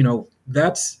or,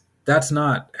 that's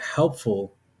not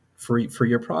helpful for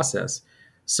your process.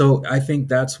 So I think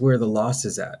that's where the loss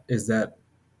is at, is that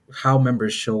how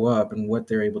members show up and what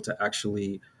they're able to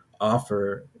actually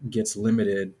offer gets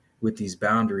limited with these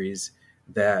boundaries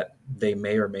that they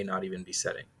may or may not even be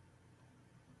setting.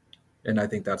 And I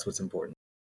think that's what's important.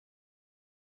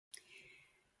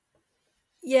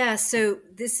 Yeah, so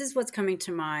this is what's coming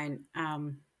to mind.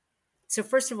 So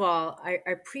first of all, I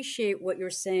appreciate what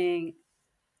you're saying,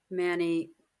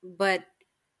 Manny, but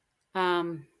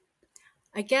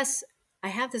I guess I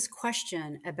have this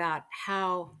question about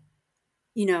how,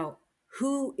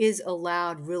 who is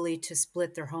allowed really to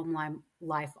split their home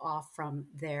life off from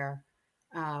their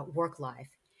work life.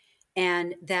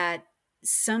 And that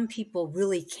some people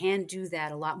really can do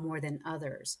that a lot more than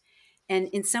others. And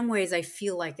in some ways, I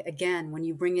feel like, again, when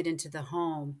you bring it into the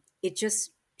home, it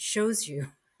just shows you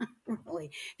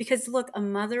really. Because look, a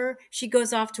mother, she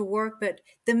goes off to work, but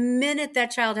the minute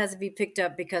that child has to be picked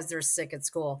up because they're sick at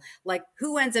school, like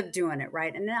who ends up doing it,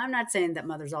 right? And I'm not saying that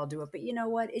mothers all do it, but you know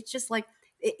what? It's just like,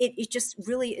 it just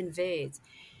really invades.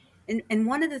 And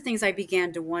one of the things I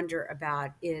began to wonder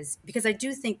about is because I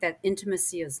do think that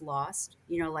intimacy is lost,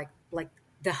 like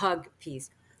the hug piece,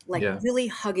 like Yeah. really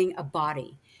hugging a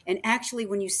body. And actually,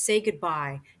 when you say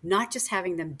goodbye, not just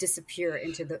having them disappear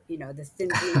into the thin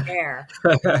blue air,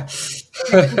 which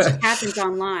happens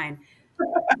online,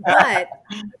 but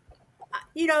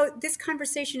this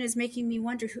conversation is making me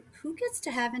wonder who gets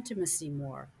to have intimacy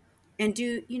more, and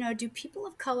do people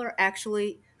of color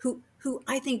actually who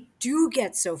I think do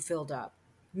get so filled up,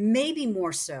 maybe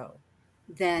more so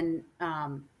than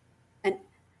and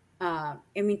I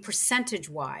mean, percentage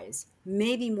wise,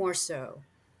 maybe more so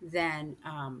than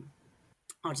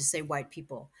I'll just say white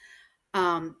people.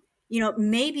 Um,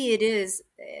 maybe it is.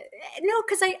 No,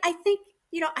 because I think,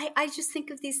 I just think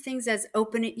of these things as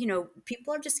open,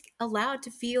 people are just allowed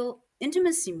to feel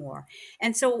intimacy more.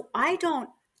 And so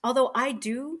although I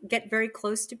do get very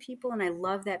close to people and I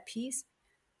love that piece,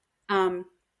 um,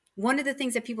 one of the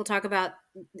things that people talk about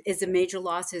is a major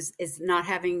loss is not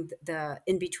having the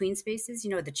in between spaces,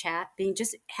 the chat, being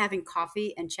just having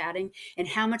coffee and chatting, and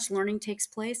how much learning takes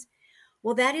place.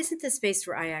 Well, that isn't the space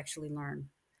where I actually learn.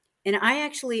 And I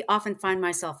actually often find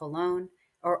myself alone,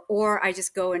 or I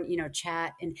just go and,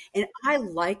 chat, and I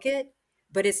like it,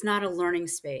 but it's not a learning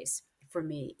space for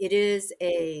me. It is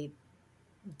a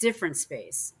different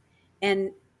space.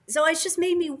 And so it's just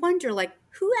made me wonder, like,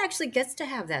 who actually gets to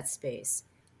have that space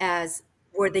as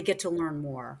where they get to learn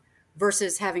more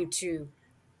versus having to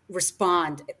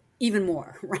respond even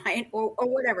more, right? Or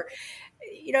whatever.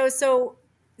 It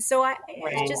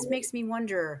Right. just makes me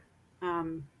wonder,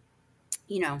 um,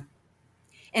 you know,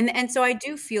 and so I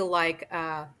do feel like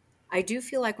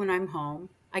when I'm home,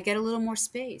 I get a little more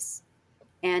space,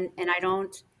 and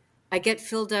I get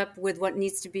filled up with what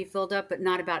needs to be filled up, but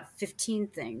not about 15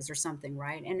 things or something,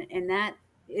 right? And that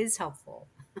is helpful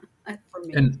for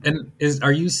me. And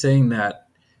are you saying that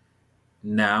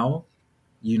now,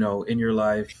 in your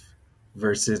life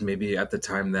versus maybe at the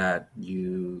time that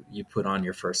you put on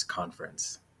your first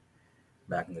conference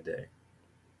back in the day?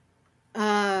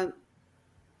 Uh,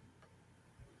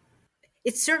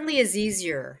 it certainly is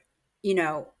easier.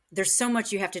 There's so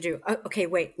much you have to do. Okay,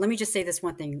 wait, let me just say this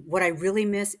one thing. What I really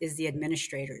miss is the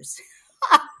administrators.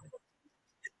 I'm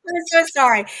so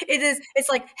sorry. It's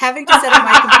like having to set up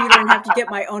my computer and have to get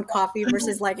my own coffee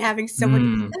versus like having somebody.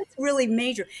 Mm, That's really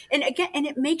major. And again, and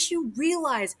it makes you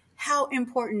realize how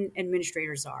important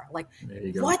administrators are. Like there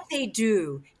you go. what they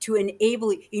do to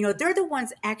enable, they're the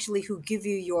ones actually who give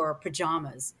you your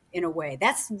pajamas in a way.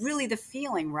 That's really the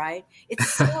feeling, right?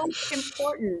 It's so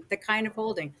important, the kind of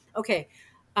holding. Okay.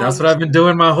 That's Um, what I've been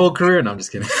doing my whole career. No, I'm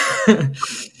just kidding.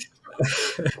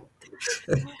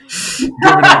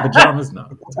 Giving out pajamas?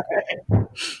 No.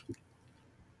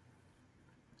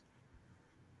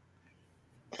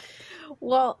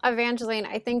 Well, Evangeline,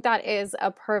 I think that is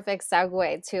a perfect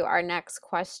segue to our next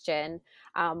question.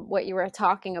 What you were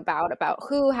talking about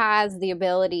who has the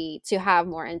ability to have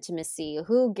more intimacy,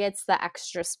 who gets the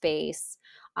extra space,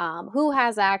 who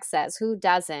has access, who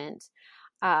doesn't.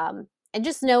 And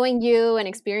just knowing you and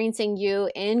experiencing you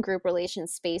in group relation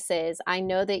spaces, I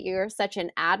know that you're such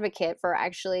an advocate for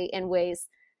actually, in ways,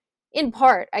 in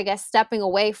part, I guess, stepping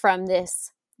away from this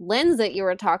lens that you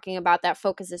were talking about that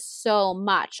focuses so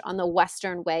much on the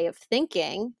Western way of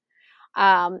thinking.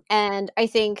 And I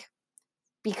think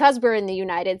because we're in the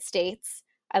United States,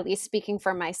 at least speaking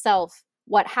for myself,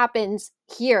 what happened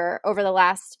here over the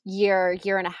last year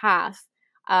and a half,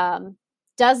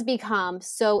 does become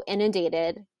so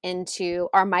inundated into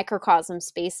our microcosm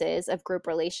spaces of group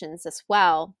relations as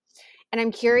well. And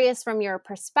I'm curious from your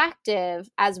perspective,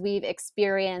 as we've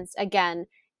experienced again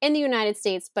in the United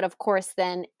States, but of course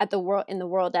then at the world, in the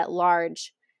world at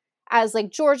large, as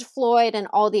like George Floyd and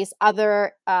all these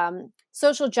other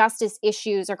social justice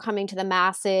issues are coming to the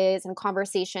masses, and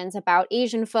conversations about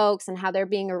Asian folks and how they're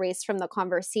being erased from the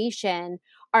conversation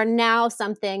are now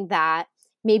something that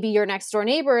maybe your next door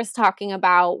neighbor is talking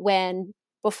about, when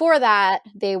before that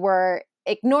they were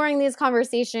ignoring these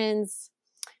conversations,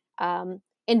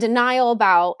 in denial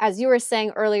about, as you were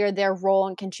saying earlier, their role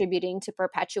in contributing to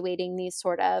perpetuating these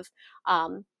sort of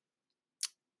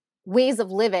ways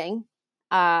of living,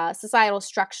 societal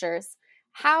structures.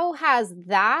 How has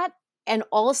that, and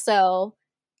also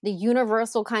the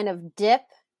universal kind of dip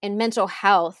in mental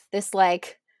health, this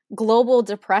like global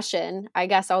depression, I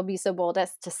guess I'll be so bold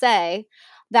as to say,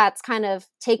 that's kind of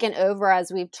taken over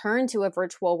as we've turned to a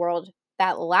virtual world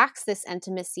that lacks this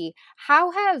intimacy,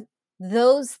 how have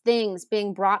those things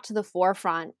being brought to the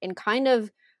forefront in kind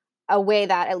of a way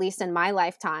that, at least in my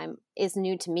lifetime, is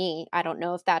new to me? I don't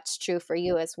know if that's true for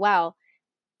you as well.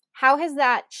 How has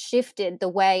that shifted the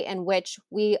way in which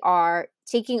we are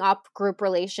taking up group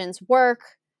relations work?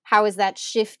 How is that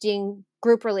shifting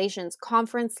group relations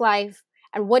conference life?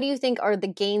 And what do you think are the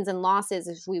gains and losses,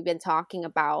 as we've been talking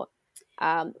about,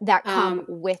 that come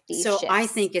with these So shifts? I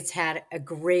think it's had a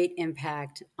great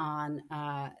impact on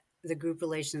the group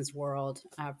relations world,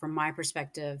 from my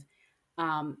perspective.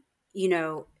 Um,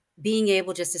 being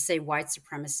able just to say white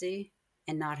supremacy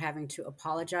and not having to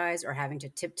apologize or having to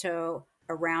tiptoe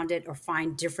around it or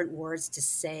find different words to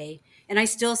say. And I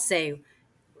still say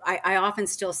I often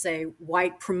still say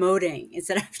white promoting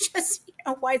instead of just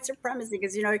white supremacy,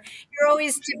 because you're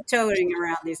always tiptoeing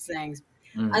around these things.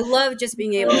 I love just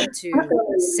being able to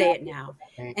say it now.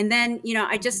 And then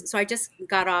I just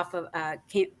got off of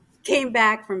came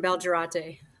back from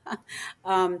Belgirate.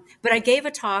 But I gave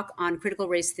a talk on critical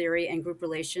race theory and group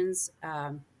relations.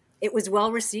 It was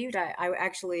well received. I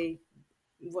actually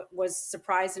was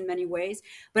surprised in many ways,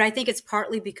 but I think it's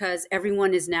partly because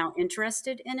everyone is now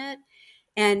interested in it.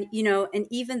 And and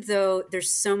even though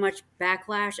there's so much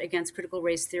backlash against critical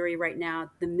race theory right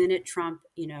now, the minute Trump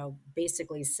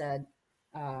basically said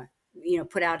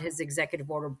put out his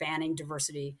executive order banning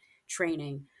diversity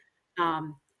training,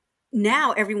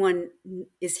 now everyone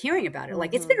is hearing about it.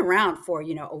 Like, it's been around for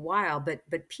a while,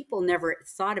 but people never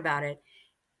thought about it.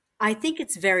 I think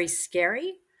it's very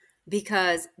scary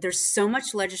because there's so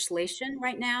much legislation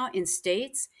right now in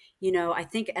states. I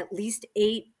think at least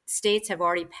 8 states have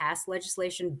already passed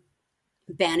legislation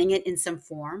banning it in some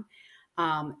form.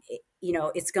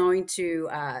 It's going to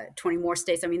 20 more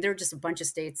states. I mean, there are just a bunch of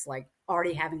states like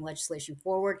already having legislation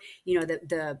forward. Some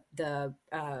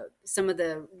of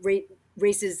the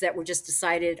races that were just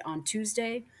decided on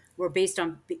Tuesday were based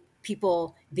on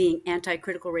people being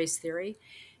anti-critical race theory.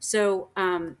 So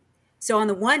on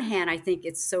the one hand, I think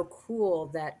it's so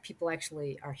cool that people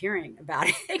actually are hearing about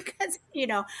it, because,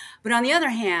 but on the other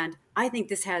hand, I think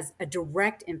this has a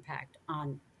direct impact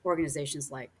on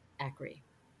organizations like ACRI.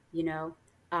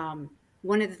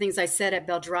 One of the things I said at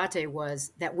Belgirate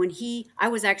was that when I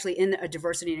was actually in a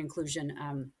diversity and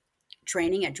inclusion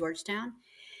training at Georgetown.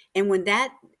 And when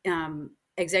that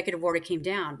executive order came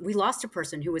down, we lost a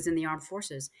person who was in the armed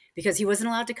forces because he wasn't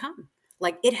allowed to come.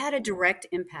 Like, it had a direct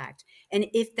impact. And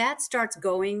if that starts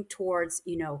going towards,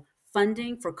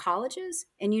 funding for colleges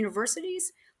and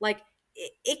universities, like,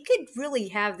 it could really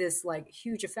have this like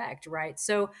huge effect, right?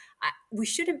 So we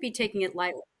shouldn't be taking it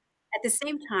lightly. At the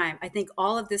same time, I think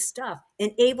all of this stuff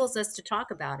enables us to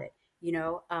talk about it,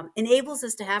 enables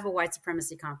us to have a white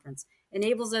supremacy conference,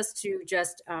 enables us to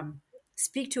just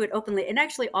speak to it openly. And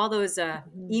actually all those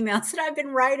emails that I've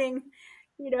been writing,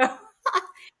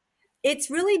 it's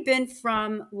really been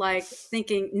from like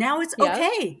thinking, now it's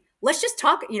okay. Let's just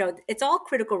talk. It's all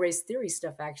critical race theory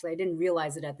stuff. Actually, I didn't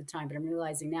realize it at the time, but I'm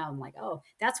realizing now. I'm like, oh,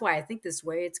 that's why I think this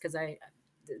way. It's because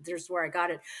there's where I got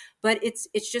it. But it's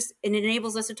just, and it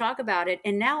enables us to talk about it.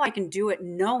 And now I can do it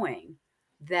knowing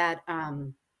that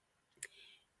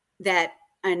that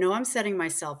I know I'm setting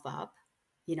myself up.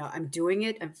 I'm doing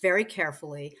it very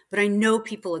carefully, but I know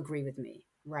people agree with me,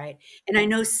 right? And I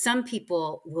know some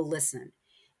people will listen.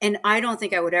 And I don't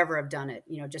think I would ever have done it,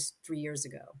 just 3 years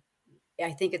ago.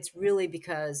 I think it's really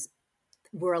because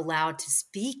we're allowed to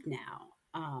speak now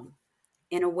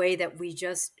in a way that we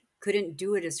just couldn't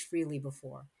do it as freely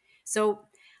before. So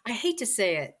I hate to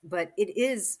say it, but it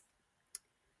is,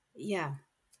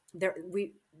 there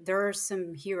are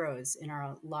some heroes in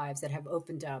our lives that have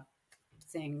opened up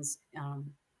things,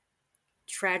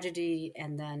 tragedy,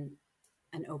 and then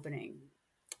an opening.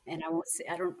 And I'm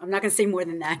not going to say more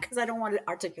than that because I don't want to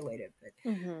articulate it. But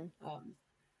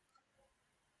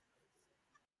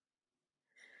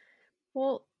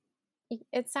Well,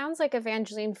 it sounds like,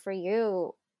 Evangeline, for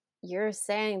you, you're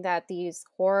saying that these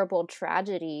horrible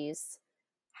tragedies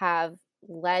have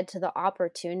led to the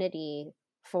opportunity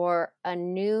for a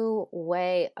new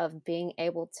way of being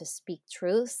able to speak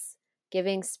truths,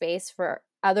 giving space for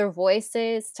other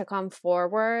voices to come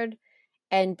forward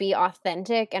and be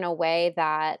authentic in a way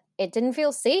that it didn't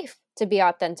feel safe to be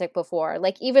authentic before.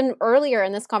 Like, even earlier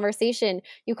in this conversation,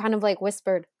 you kind of like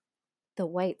whispered, the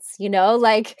whites,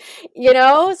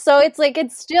 so it's like,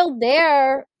 it's still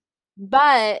there,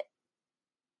 but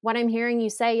what I'm hearing you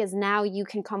say is now you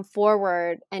can come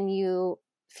forward and you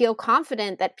feel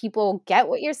confident that people get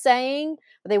what you're saying,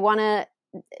 they want to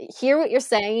hear what you're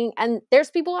saying, and there's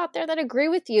people out there that agree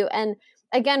with you. And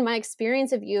again, my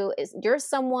experience of you is you're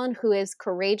someone who is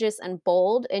courageous and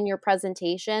bold in your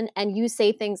presentation, and you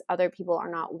say things other people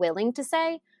are not willing to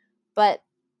say, but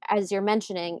as you're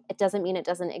mentioning, it doesn't mean it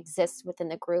doesn't exist within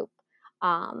the group.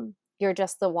 You're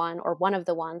just the one, or one of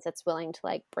the ones, that's willing to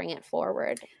like bring it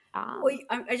forward. Well,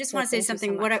 I just want to say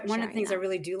something. One of the things I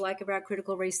really do like about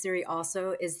critical race theory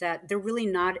also is that they're really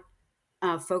not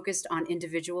focused on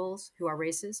individuals who are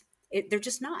racist. They're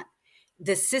just not.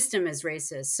 The system is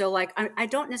racist. So like, I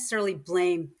don't necessarily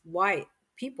blame white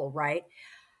people, right?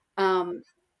 There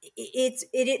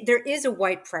is a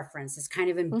white preference. It's kind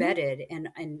of embedded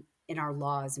in our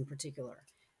laws in particular.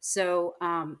 So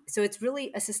it's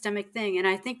really a systemic thing. And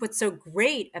I think what's so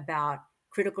great about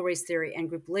critical race theory and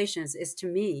group relations is, to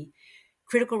me,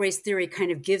 critical race theory kind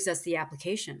of gives us the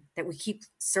application that we keep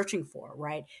searching for,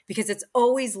 right? Because it's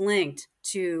always linked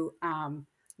to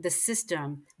the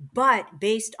system, but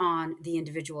based on the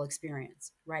individual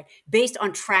experience, right? Based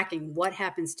on tracking what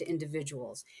happens to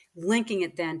individuals, linking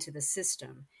it then to the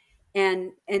system.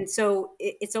 And so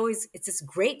it's this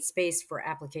great space for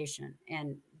application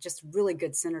and just really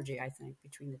good synergy, I think,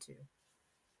 between the two.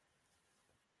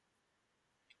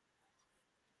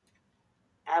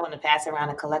 I want to pass around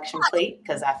a collection plate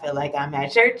because I feel like I'm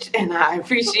at church, and I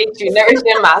appreciate you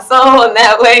nourishing my soul in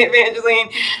that way, Evangeline.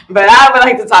 But I would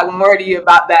like to talk more to you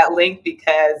about that link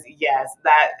because, yes,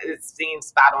 that it seems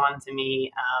spot on to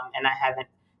me. And I haven't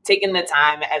taken the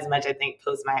time as much, I think,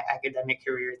 post my academic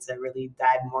career to really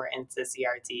dive more into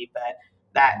CRT. But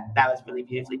that was really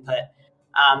beautifully put.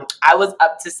 I was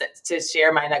up to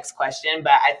share my next question,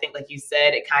 but I think, like you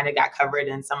said, it kind of got covered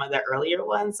in some of the earlier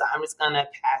ones. So I'm just going to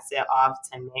pass it off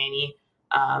to Manny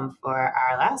for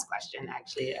our last question,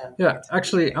 actually. Yeah,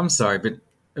 actually, I'm sorry, but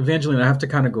Evangeline, I have to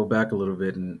kind of go back a little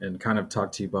bit and kind of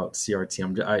talk to you about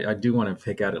CRT. I do want to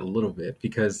pick at it a little bit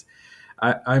because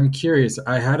I'm curious.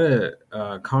 I had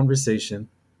a conversation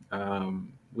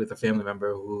with a family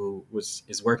member who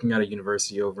is working at a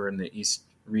university over in the East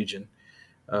region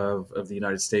of the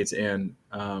United States, and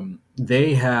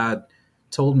they had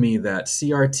told me that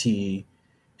CRT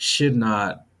should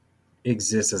not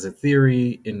exist as a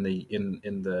theory in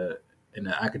the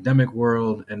academic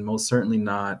world, and most certainly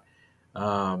not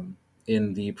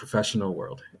in the professional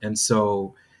world. And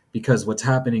so, because what's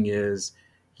happening is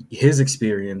his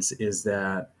experience is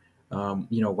that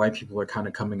white people are kind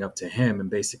of coming up to him and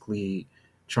basically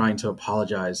trying to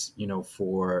apologize,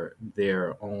 for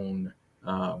their own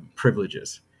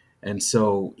privileges. And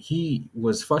so he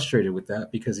was frustrated with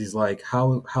that because he's like,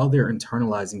 how they're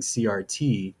internalizing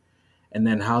CRT and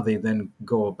then how they then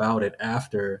go about it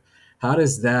after. How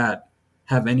does that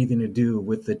have anything to do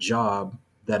with the job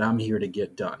that I'm here to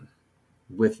get done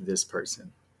with this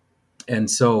person? And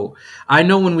so I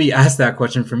know when we ask that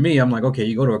question, for me, I'm like, okay,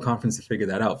 you go to a conference to figure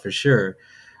that out for sure.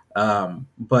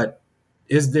 But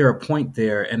is there a point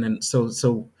there? And then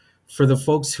so for the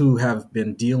folks who have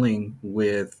been dealing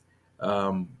with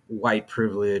white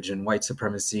privilege and white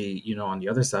supremacy, on the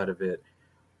other side of it,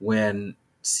 when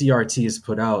CRT is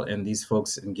put out and these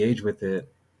folks engage with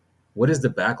it, what is the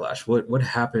backlash? What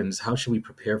happens? How should we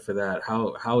prepare for that?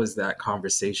 How is that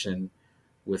conversation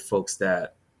with folks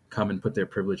that come and put their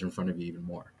privilege in front of you even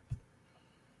more?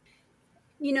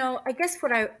 I guess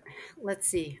let's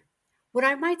see. What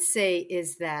I might say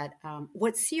is that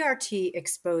what CRT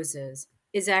exposes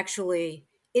is actually,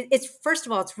 it's first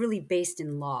of all, it's really based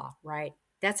in law, right?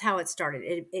 That's how it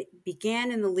started. It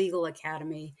began in the legal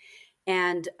academy,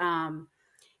 and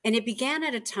it began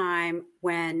at a time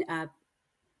when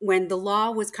the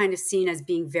law was kind of seen as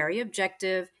being very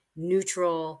objective,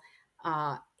 neutral,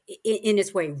 in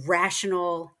its way,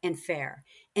 rational and fair.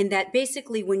 And that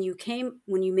basically when you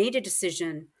made a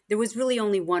decision, there was really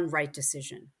only one right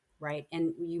decision, right?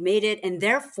 And you made it, and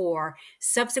therefore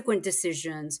subsequent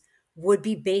decisions would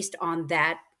be based on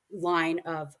that line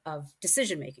of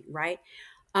decision making, right?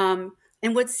 And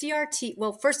what CRT,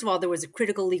 well, first of all, there was a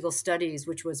critical legal studies,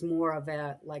 which was more of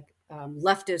a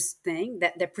leftist thing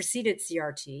that preceded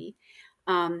CRT.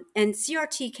 And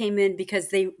CRT came in because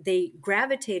they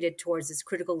gravitated towards this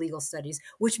critical legal studies,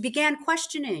 which began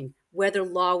questioning whether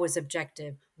law was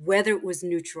objective, whether it was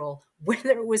neutral,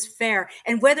 whether it was fair,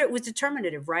 and whether it was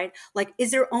determinative, right? Like,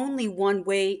 is there only one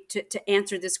way to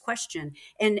answer this question?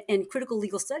 And critical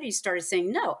legal studies started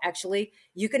saying, no, actually,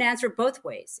 you can answer both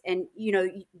ways. And,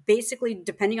 basically,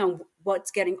 depending on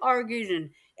what's getting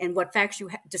argued and what facts you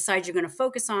decide you're going to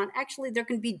focus on, actually, there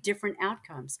can be different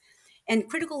outcomes. And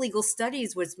critical legal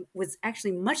studies was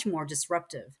actually much more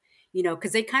disruptive,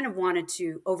 because they kind of wanted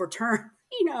to overturn,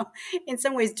 in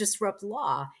some ways disrupt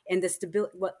law and the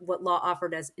stability, what law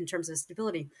offered as in terms of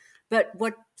stability. But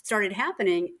what started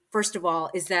happening, first of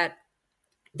all, is that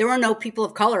there were no people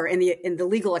of color in the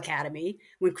legal academy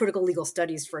when critical legal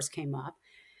studies first came up.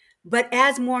 But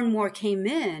as more and more came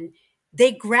in,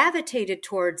 they gravitated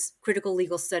towards critical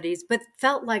legal studies, but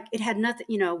felt like it had nothing,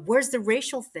 where's the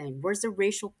racial thing? Where's the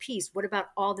racial piece? What about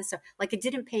all this stuff? Like, it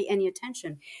didn't pay any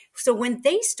attention. So when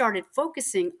they started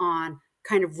focusing on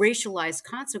kind of racialized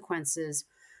consequences,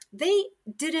 they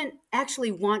didn't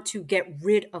actually want to get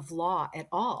rid of law at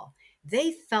all.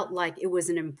 They felt like it was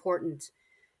an important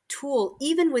tool,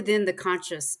 even within the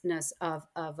consciousness of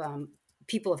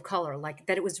people of color, like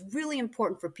that it was really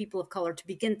important for people of color to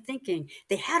begin thinking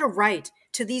they had a right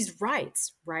to these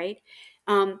rights, right?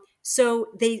 So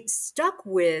they stuck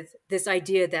with this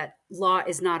idea that law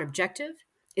is not objective,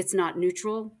 it's not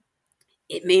neutral,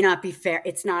 it may not be fair.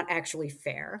 It's not actually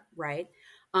fair, right?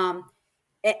 And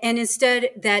instead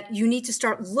that you need to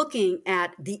start looking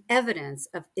at the evidence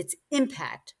of its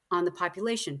impact on the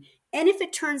population. And if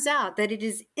it turns out that it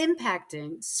is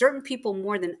impacting certain people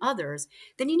more than others,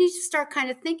 then you need to start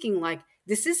kind of thinking like,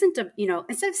 this isn't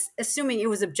instead of assuming it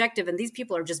was objective and these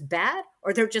people are just bad,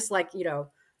 or they're just like,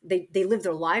 they live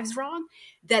their lives wrong,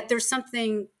 that there's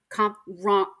something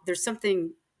wrong. There's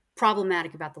something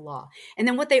problematic about the law. And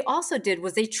then what they also did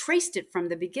was they traced it from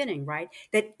the beginning, right?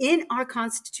 That in our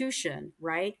Constitution,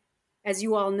 right, as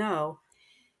you all know,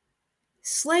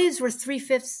 slaves were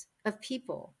 3/5 of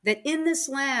people. That in this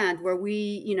land where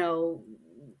we,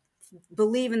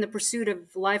 believe in the pursuit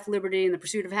of life, liberty, and the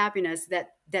pursuit of happiness,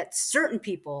 that certain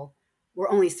people were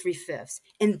only 3/5.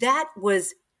 And that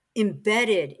was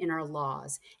embedded in our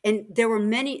laws. And there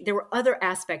were other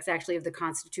aspects actually of the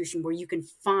Constitution where you can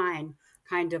find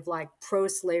kind of like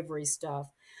pro-slavery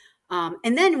stuff.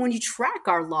 And then when you track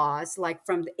our laws, like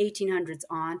from the 1800s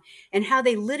on, and how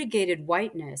they litigated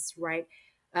whiteness, right?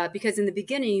 Because in the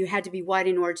beginning, you had to be white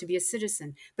in order to be a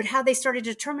citizen. But how they started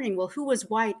determining, well, who was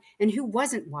white and who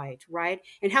wasn't white, right?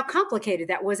 And how complicated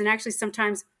that was. And actually,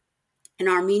 sometimes an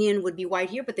Armenian would be white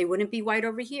here, but they wouldn't be white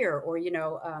over here. Or,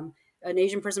 an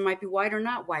Asian person might be white or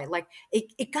not white. Like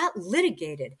it got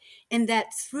litigated. And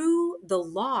that through the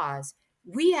laws,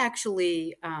 we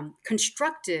actually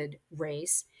constructed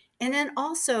race. And then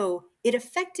also it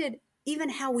affected even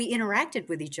how we interacted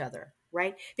with each other,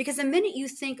 right? Because the minute you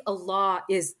think a law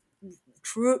is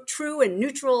true and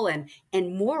neutral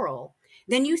and moral,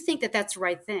 then you think that that's the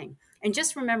right thing. And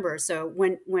just remember, so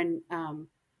when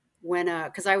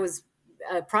because I was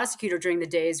a prosecutor during the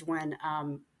days when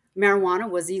marijuana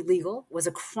was illegal, was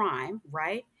a crime,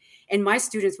 right? And my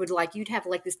students you'd have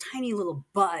like this tiny little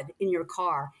bud in your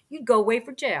car. You'd go away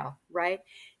for jail, right?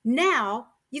 Now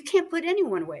you can't put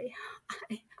anyone away.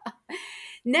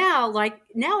 Now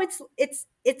it's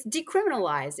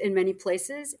decriminalized in many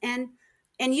places, and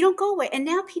you don't go away. And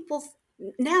now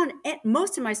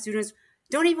most of my students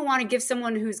don't even want to give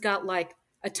someone who's got like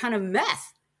a ton of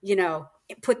meth,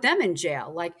 put them in jail.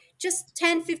 Like just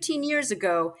 10, 15 years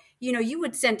ago, you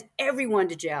would send everyone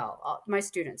to jail, my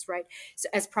students, right? So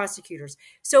as prosecutors.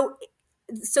 So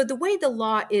the way the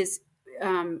law is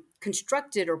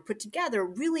constructed or put together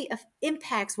really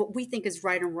impacts what we think is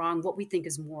right and wrong, what we think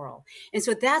is moral. And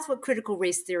so that's what critical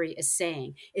race theory is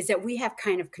saying, is that we have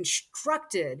kind of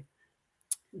constructed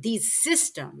these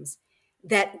systems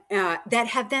that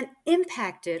have then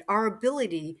impacted our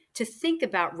ability to think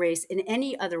about race in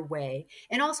any other way,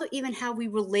 and also even how we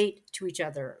relate to each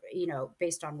other,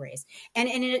 based on race. And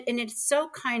it's so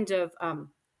kind of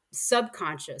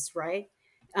subconscious, right?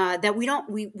 That we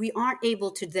aren't able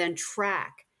to then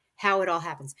track how it all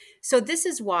happens. So this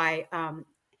is why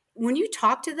when you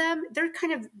talk to them, they're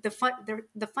kind of they're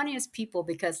the funniest people,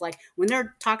 because like when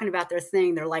they're talking about their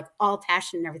thing, they're like all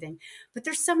passionate and everything. But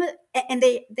there's and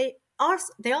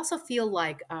they also feel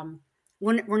like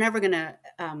we're never going to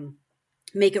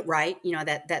make it right,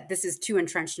 that this is too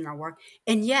entrenched in our work.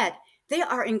 And yet they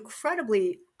are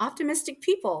incredibly optimistic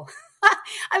people.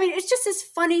 I mean, it's just this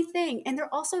funny thing. And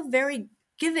they're also very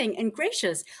giving and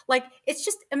gracious. Like, it's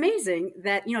just amazing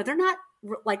that, they're not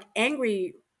like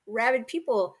angry, rabid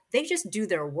people. They just do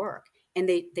their work, and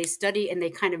they study, and they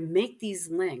kind of make these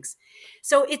links.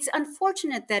 So it's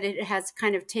unfortunate that it has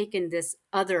kind of taken this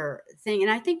other thing. And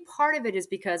I think part of it is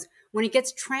because when it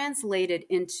gets translated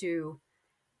into,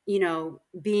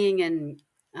 being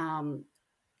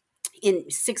in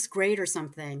sixth grade or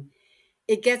something,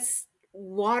 it gets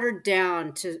watered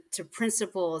down to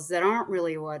principles that aren't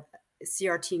really what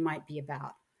CRT might be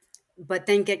about, but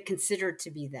then get considered to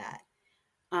be that.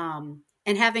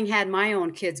 And having had my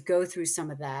own kids go through some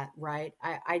of that, right?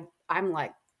 I'm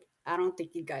like, I don't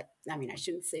think I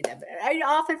shouldn't say that, but I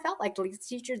often felt like,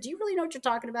 teachers, do you really know what you're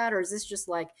talking about? Or is this just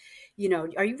like,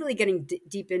 are you really getting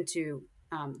deep into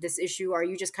this issue? Or are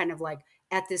you just kind of like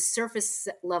at this surface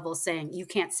level saying you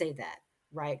can't say that,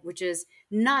 right? Which is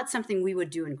not something we would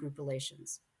do in group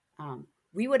relations.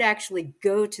 We would actually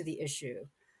go to the issue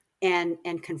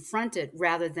and confront it,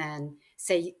 rather than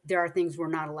say there are things we're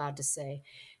not allowed to say.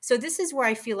 So this is where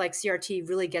I feel like CRT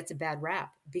really gets a bad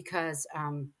rap, because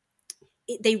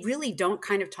they really don't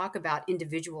kind of talk about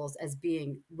individuals as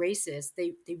being racist.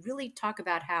 They really talk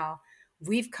about how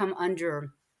we've come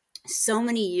under so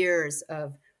many years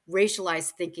of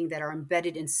racialized thinking that are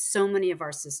embedded in so many of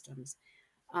our systems.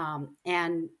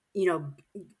 And,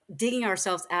 digging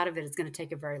ourselves out of it is going to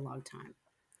take a very long time.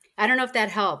 I don't know if that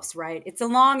helps, right? It's a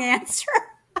long answer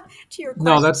to your question.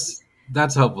 No,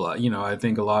 That's helpful. You know, I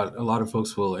think a lot of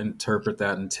folks will interpret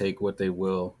that and take what they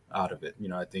will out of it. You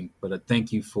know, I think, but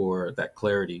thank you for that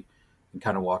clarity and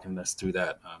kind of walking us through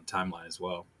that timeline as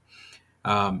well.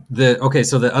 So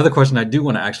the other question I do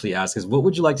want to actually ask is, what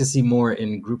would you like to see more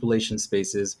in group relation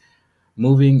spaces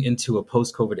moving into a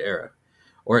post-COVID era,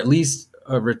 or at least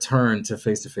a return to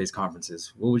face-to-face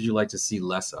conferences? What would you like to see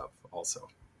less of also?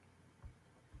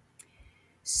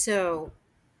 So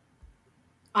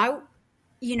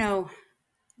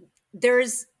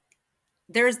there's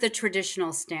the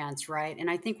traditional stance, right? And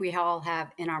I think we all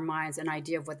have in our minds an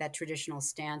idea of what that traditional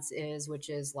stance is, which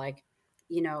is like,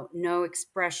 no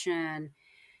expression,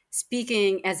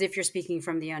 speaking as if you're speaking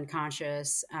from the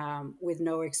unconscious, with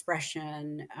no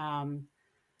expression,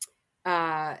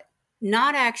 not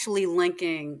actually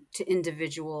linking to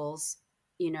individuals,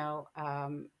 not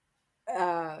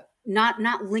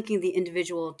linking the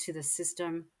individual to the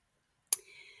system.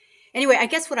 Anyway, I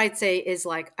guess what I'd say is,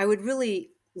 like, I would really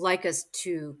like us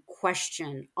to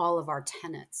question all of our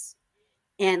tenets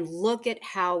and look at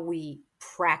how we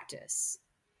practice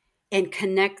and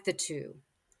connect the two.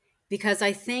 Because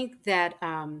I think that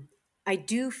I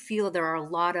do feel there are a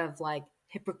lot of like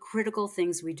hypocritical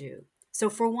things we do. So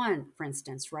for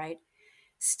instance, right?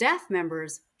 Staff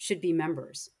members should be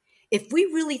members. If we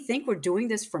really think we're doing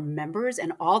this for members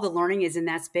and all the learning is in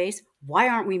that space, why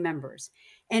aren't we members?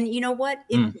 And you know what?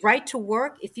 Right to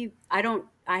work,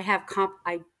 I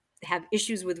have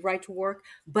issues with right to work,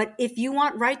 but if you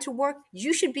want right to work,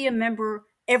 you should be a member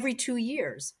every 2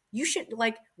 years. We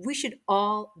should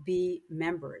all be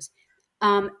members.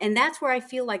 And that's where I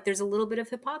feel like there's a little bit of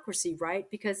hypocrisy,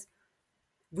 right? Because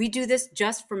we do this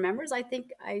just for members. I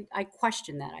think I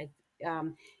question that.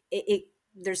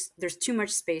 There's too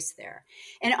much space there.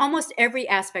 And almost every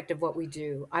aspect of what we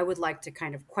do, I would like to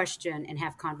kind of question and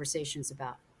have conversations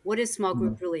about. What is small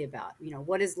group really about?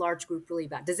 What is large group really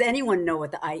about? Does anyone know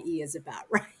what the IE is about,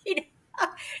 right?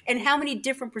 And how many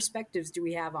different perspectives do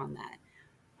we have on that?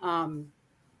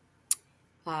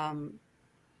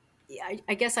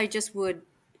 I guess I just would,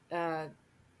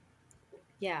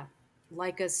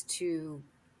 like us to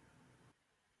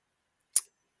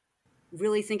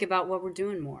really think about what we're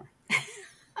doing more.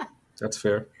 That's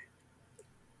fair.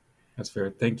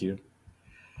 Thank you.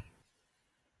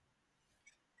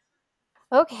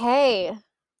 Okay.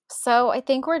 So I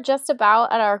think we're just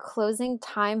about at our closing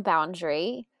time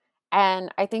boundary.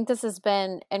 And I think this has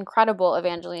been incredible,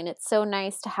 Evangeline. It's so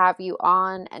nice to have you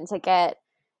on and to get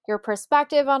your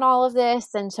perspective on all of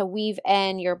this and to weave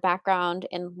in your background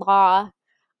in law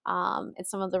and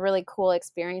some of the really cool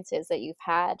experiences that you've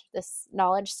had. This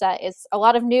knowledge set is a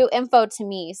lot of new info to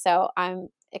me, so I'm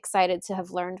excited to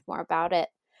have learned more about it.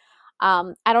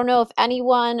 I don't know if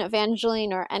anyone,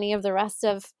 Evangeline, or any of the rest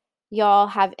of y'all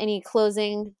have any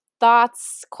closing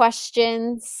thoughts,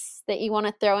 questions that you want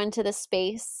to throw into the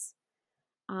space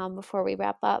before we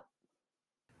wrap up.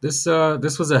 This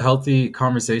was a healthy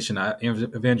conversation.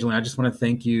 Evangeline, I just want to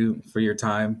thank you for your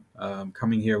time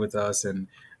coming here with us and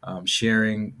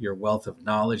sharing your wealth of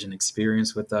knowledge and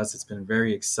experience with us. It's been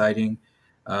very exciting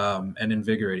and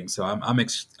invigorating. So I'm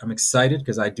excited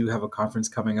because I do have a conference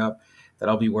coming up that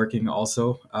I'll be working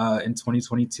also in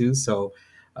 2022. So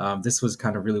this was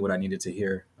kind of really what I needed to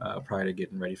hear prior to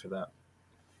getting ready for that.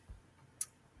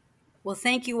 Well,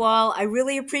 thank you all. I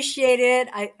really appreciate it.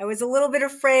 I was a little bit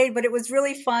afraid, but it was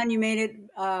really fun. You made it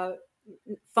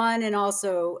fun and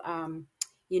also,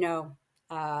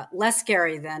 less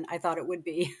scary than I thought it would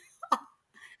be.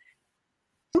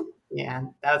 Yeah,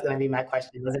 that was going to be my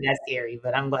question. Wasn't that scary?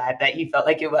 But I'm glad that you felt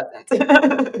like it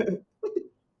wasn't.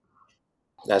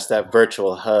 That's that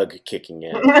virtual hug kicking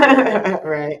in.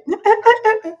 Right.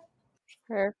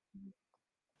 Sure.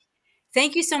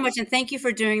 Thank you so much. And thank you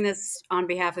for doing this on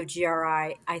behalf of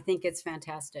GRI. I think it's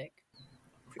fantastic.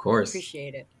 Of course.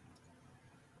 Appreciate it.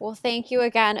 Well, thank you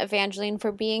again, Evangeline,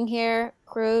 for being here.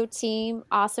 Crew, team,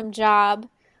 awesome job.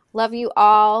 Love you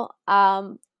all.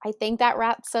 I think that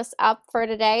wraps us up for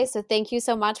today. So thank you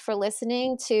so much for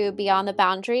listening to Beyond the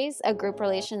Boundaries, a group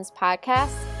relations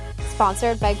podcast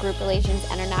sponsored by Group Relations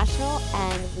International.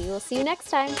 And we will see you next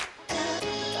time.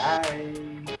 Bye.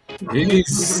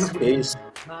 Peace. Peace.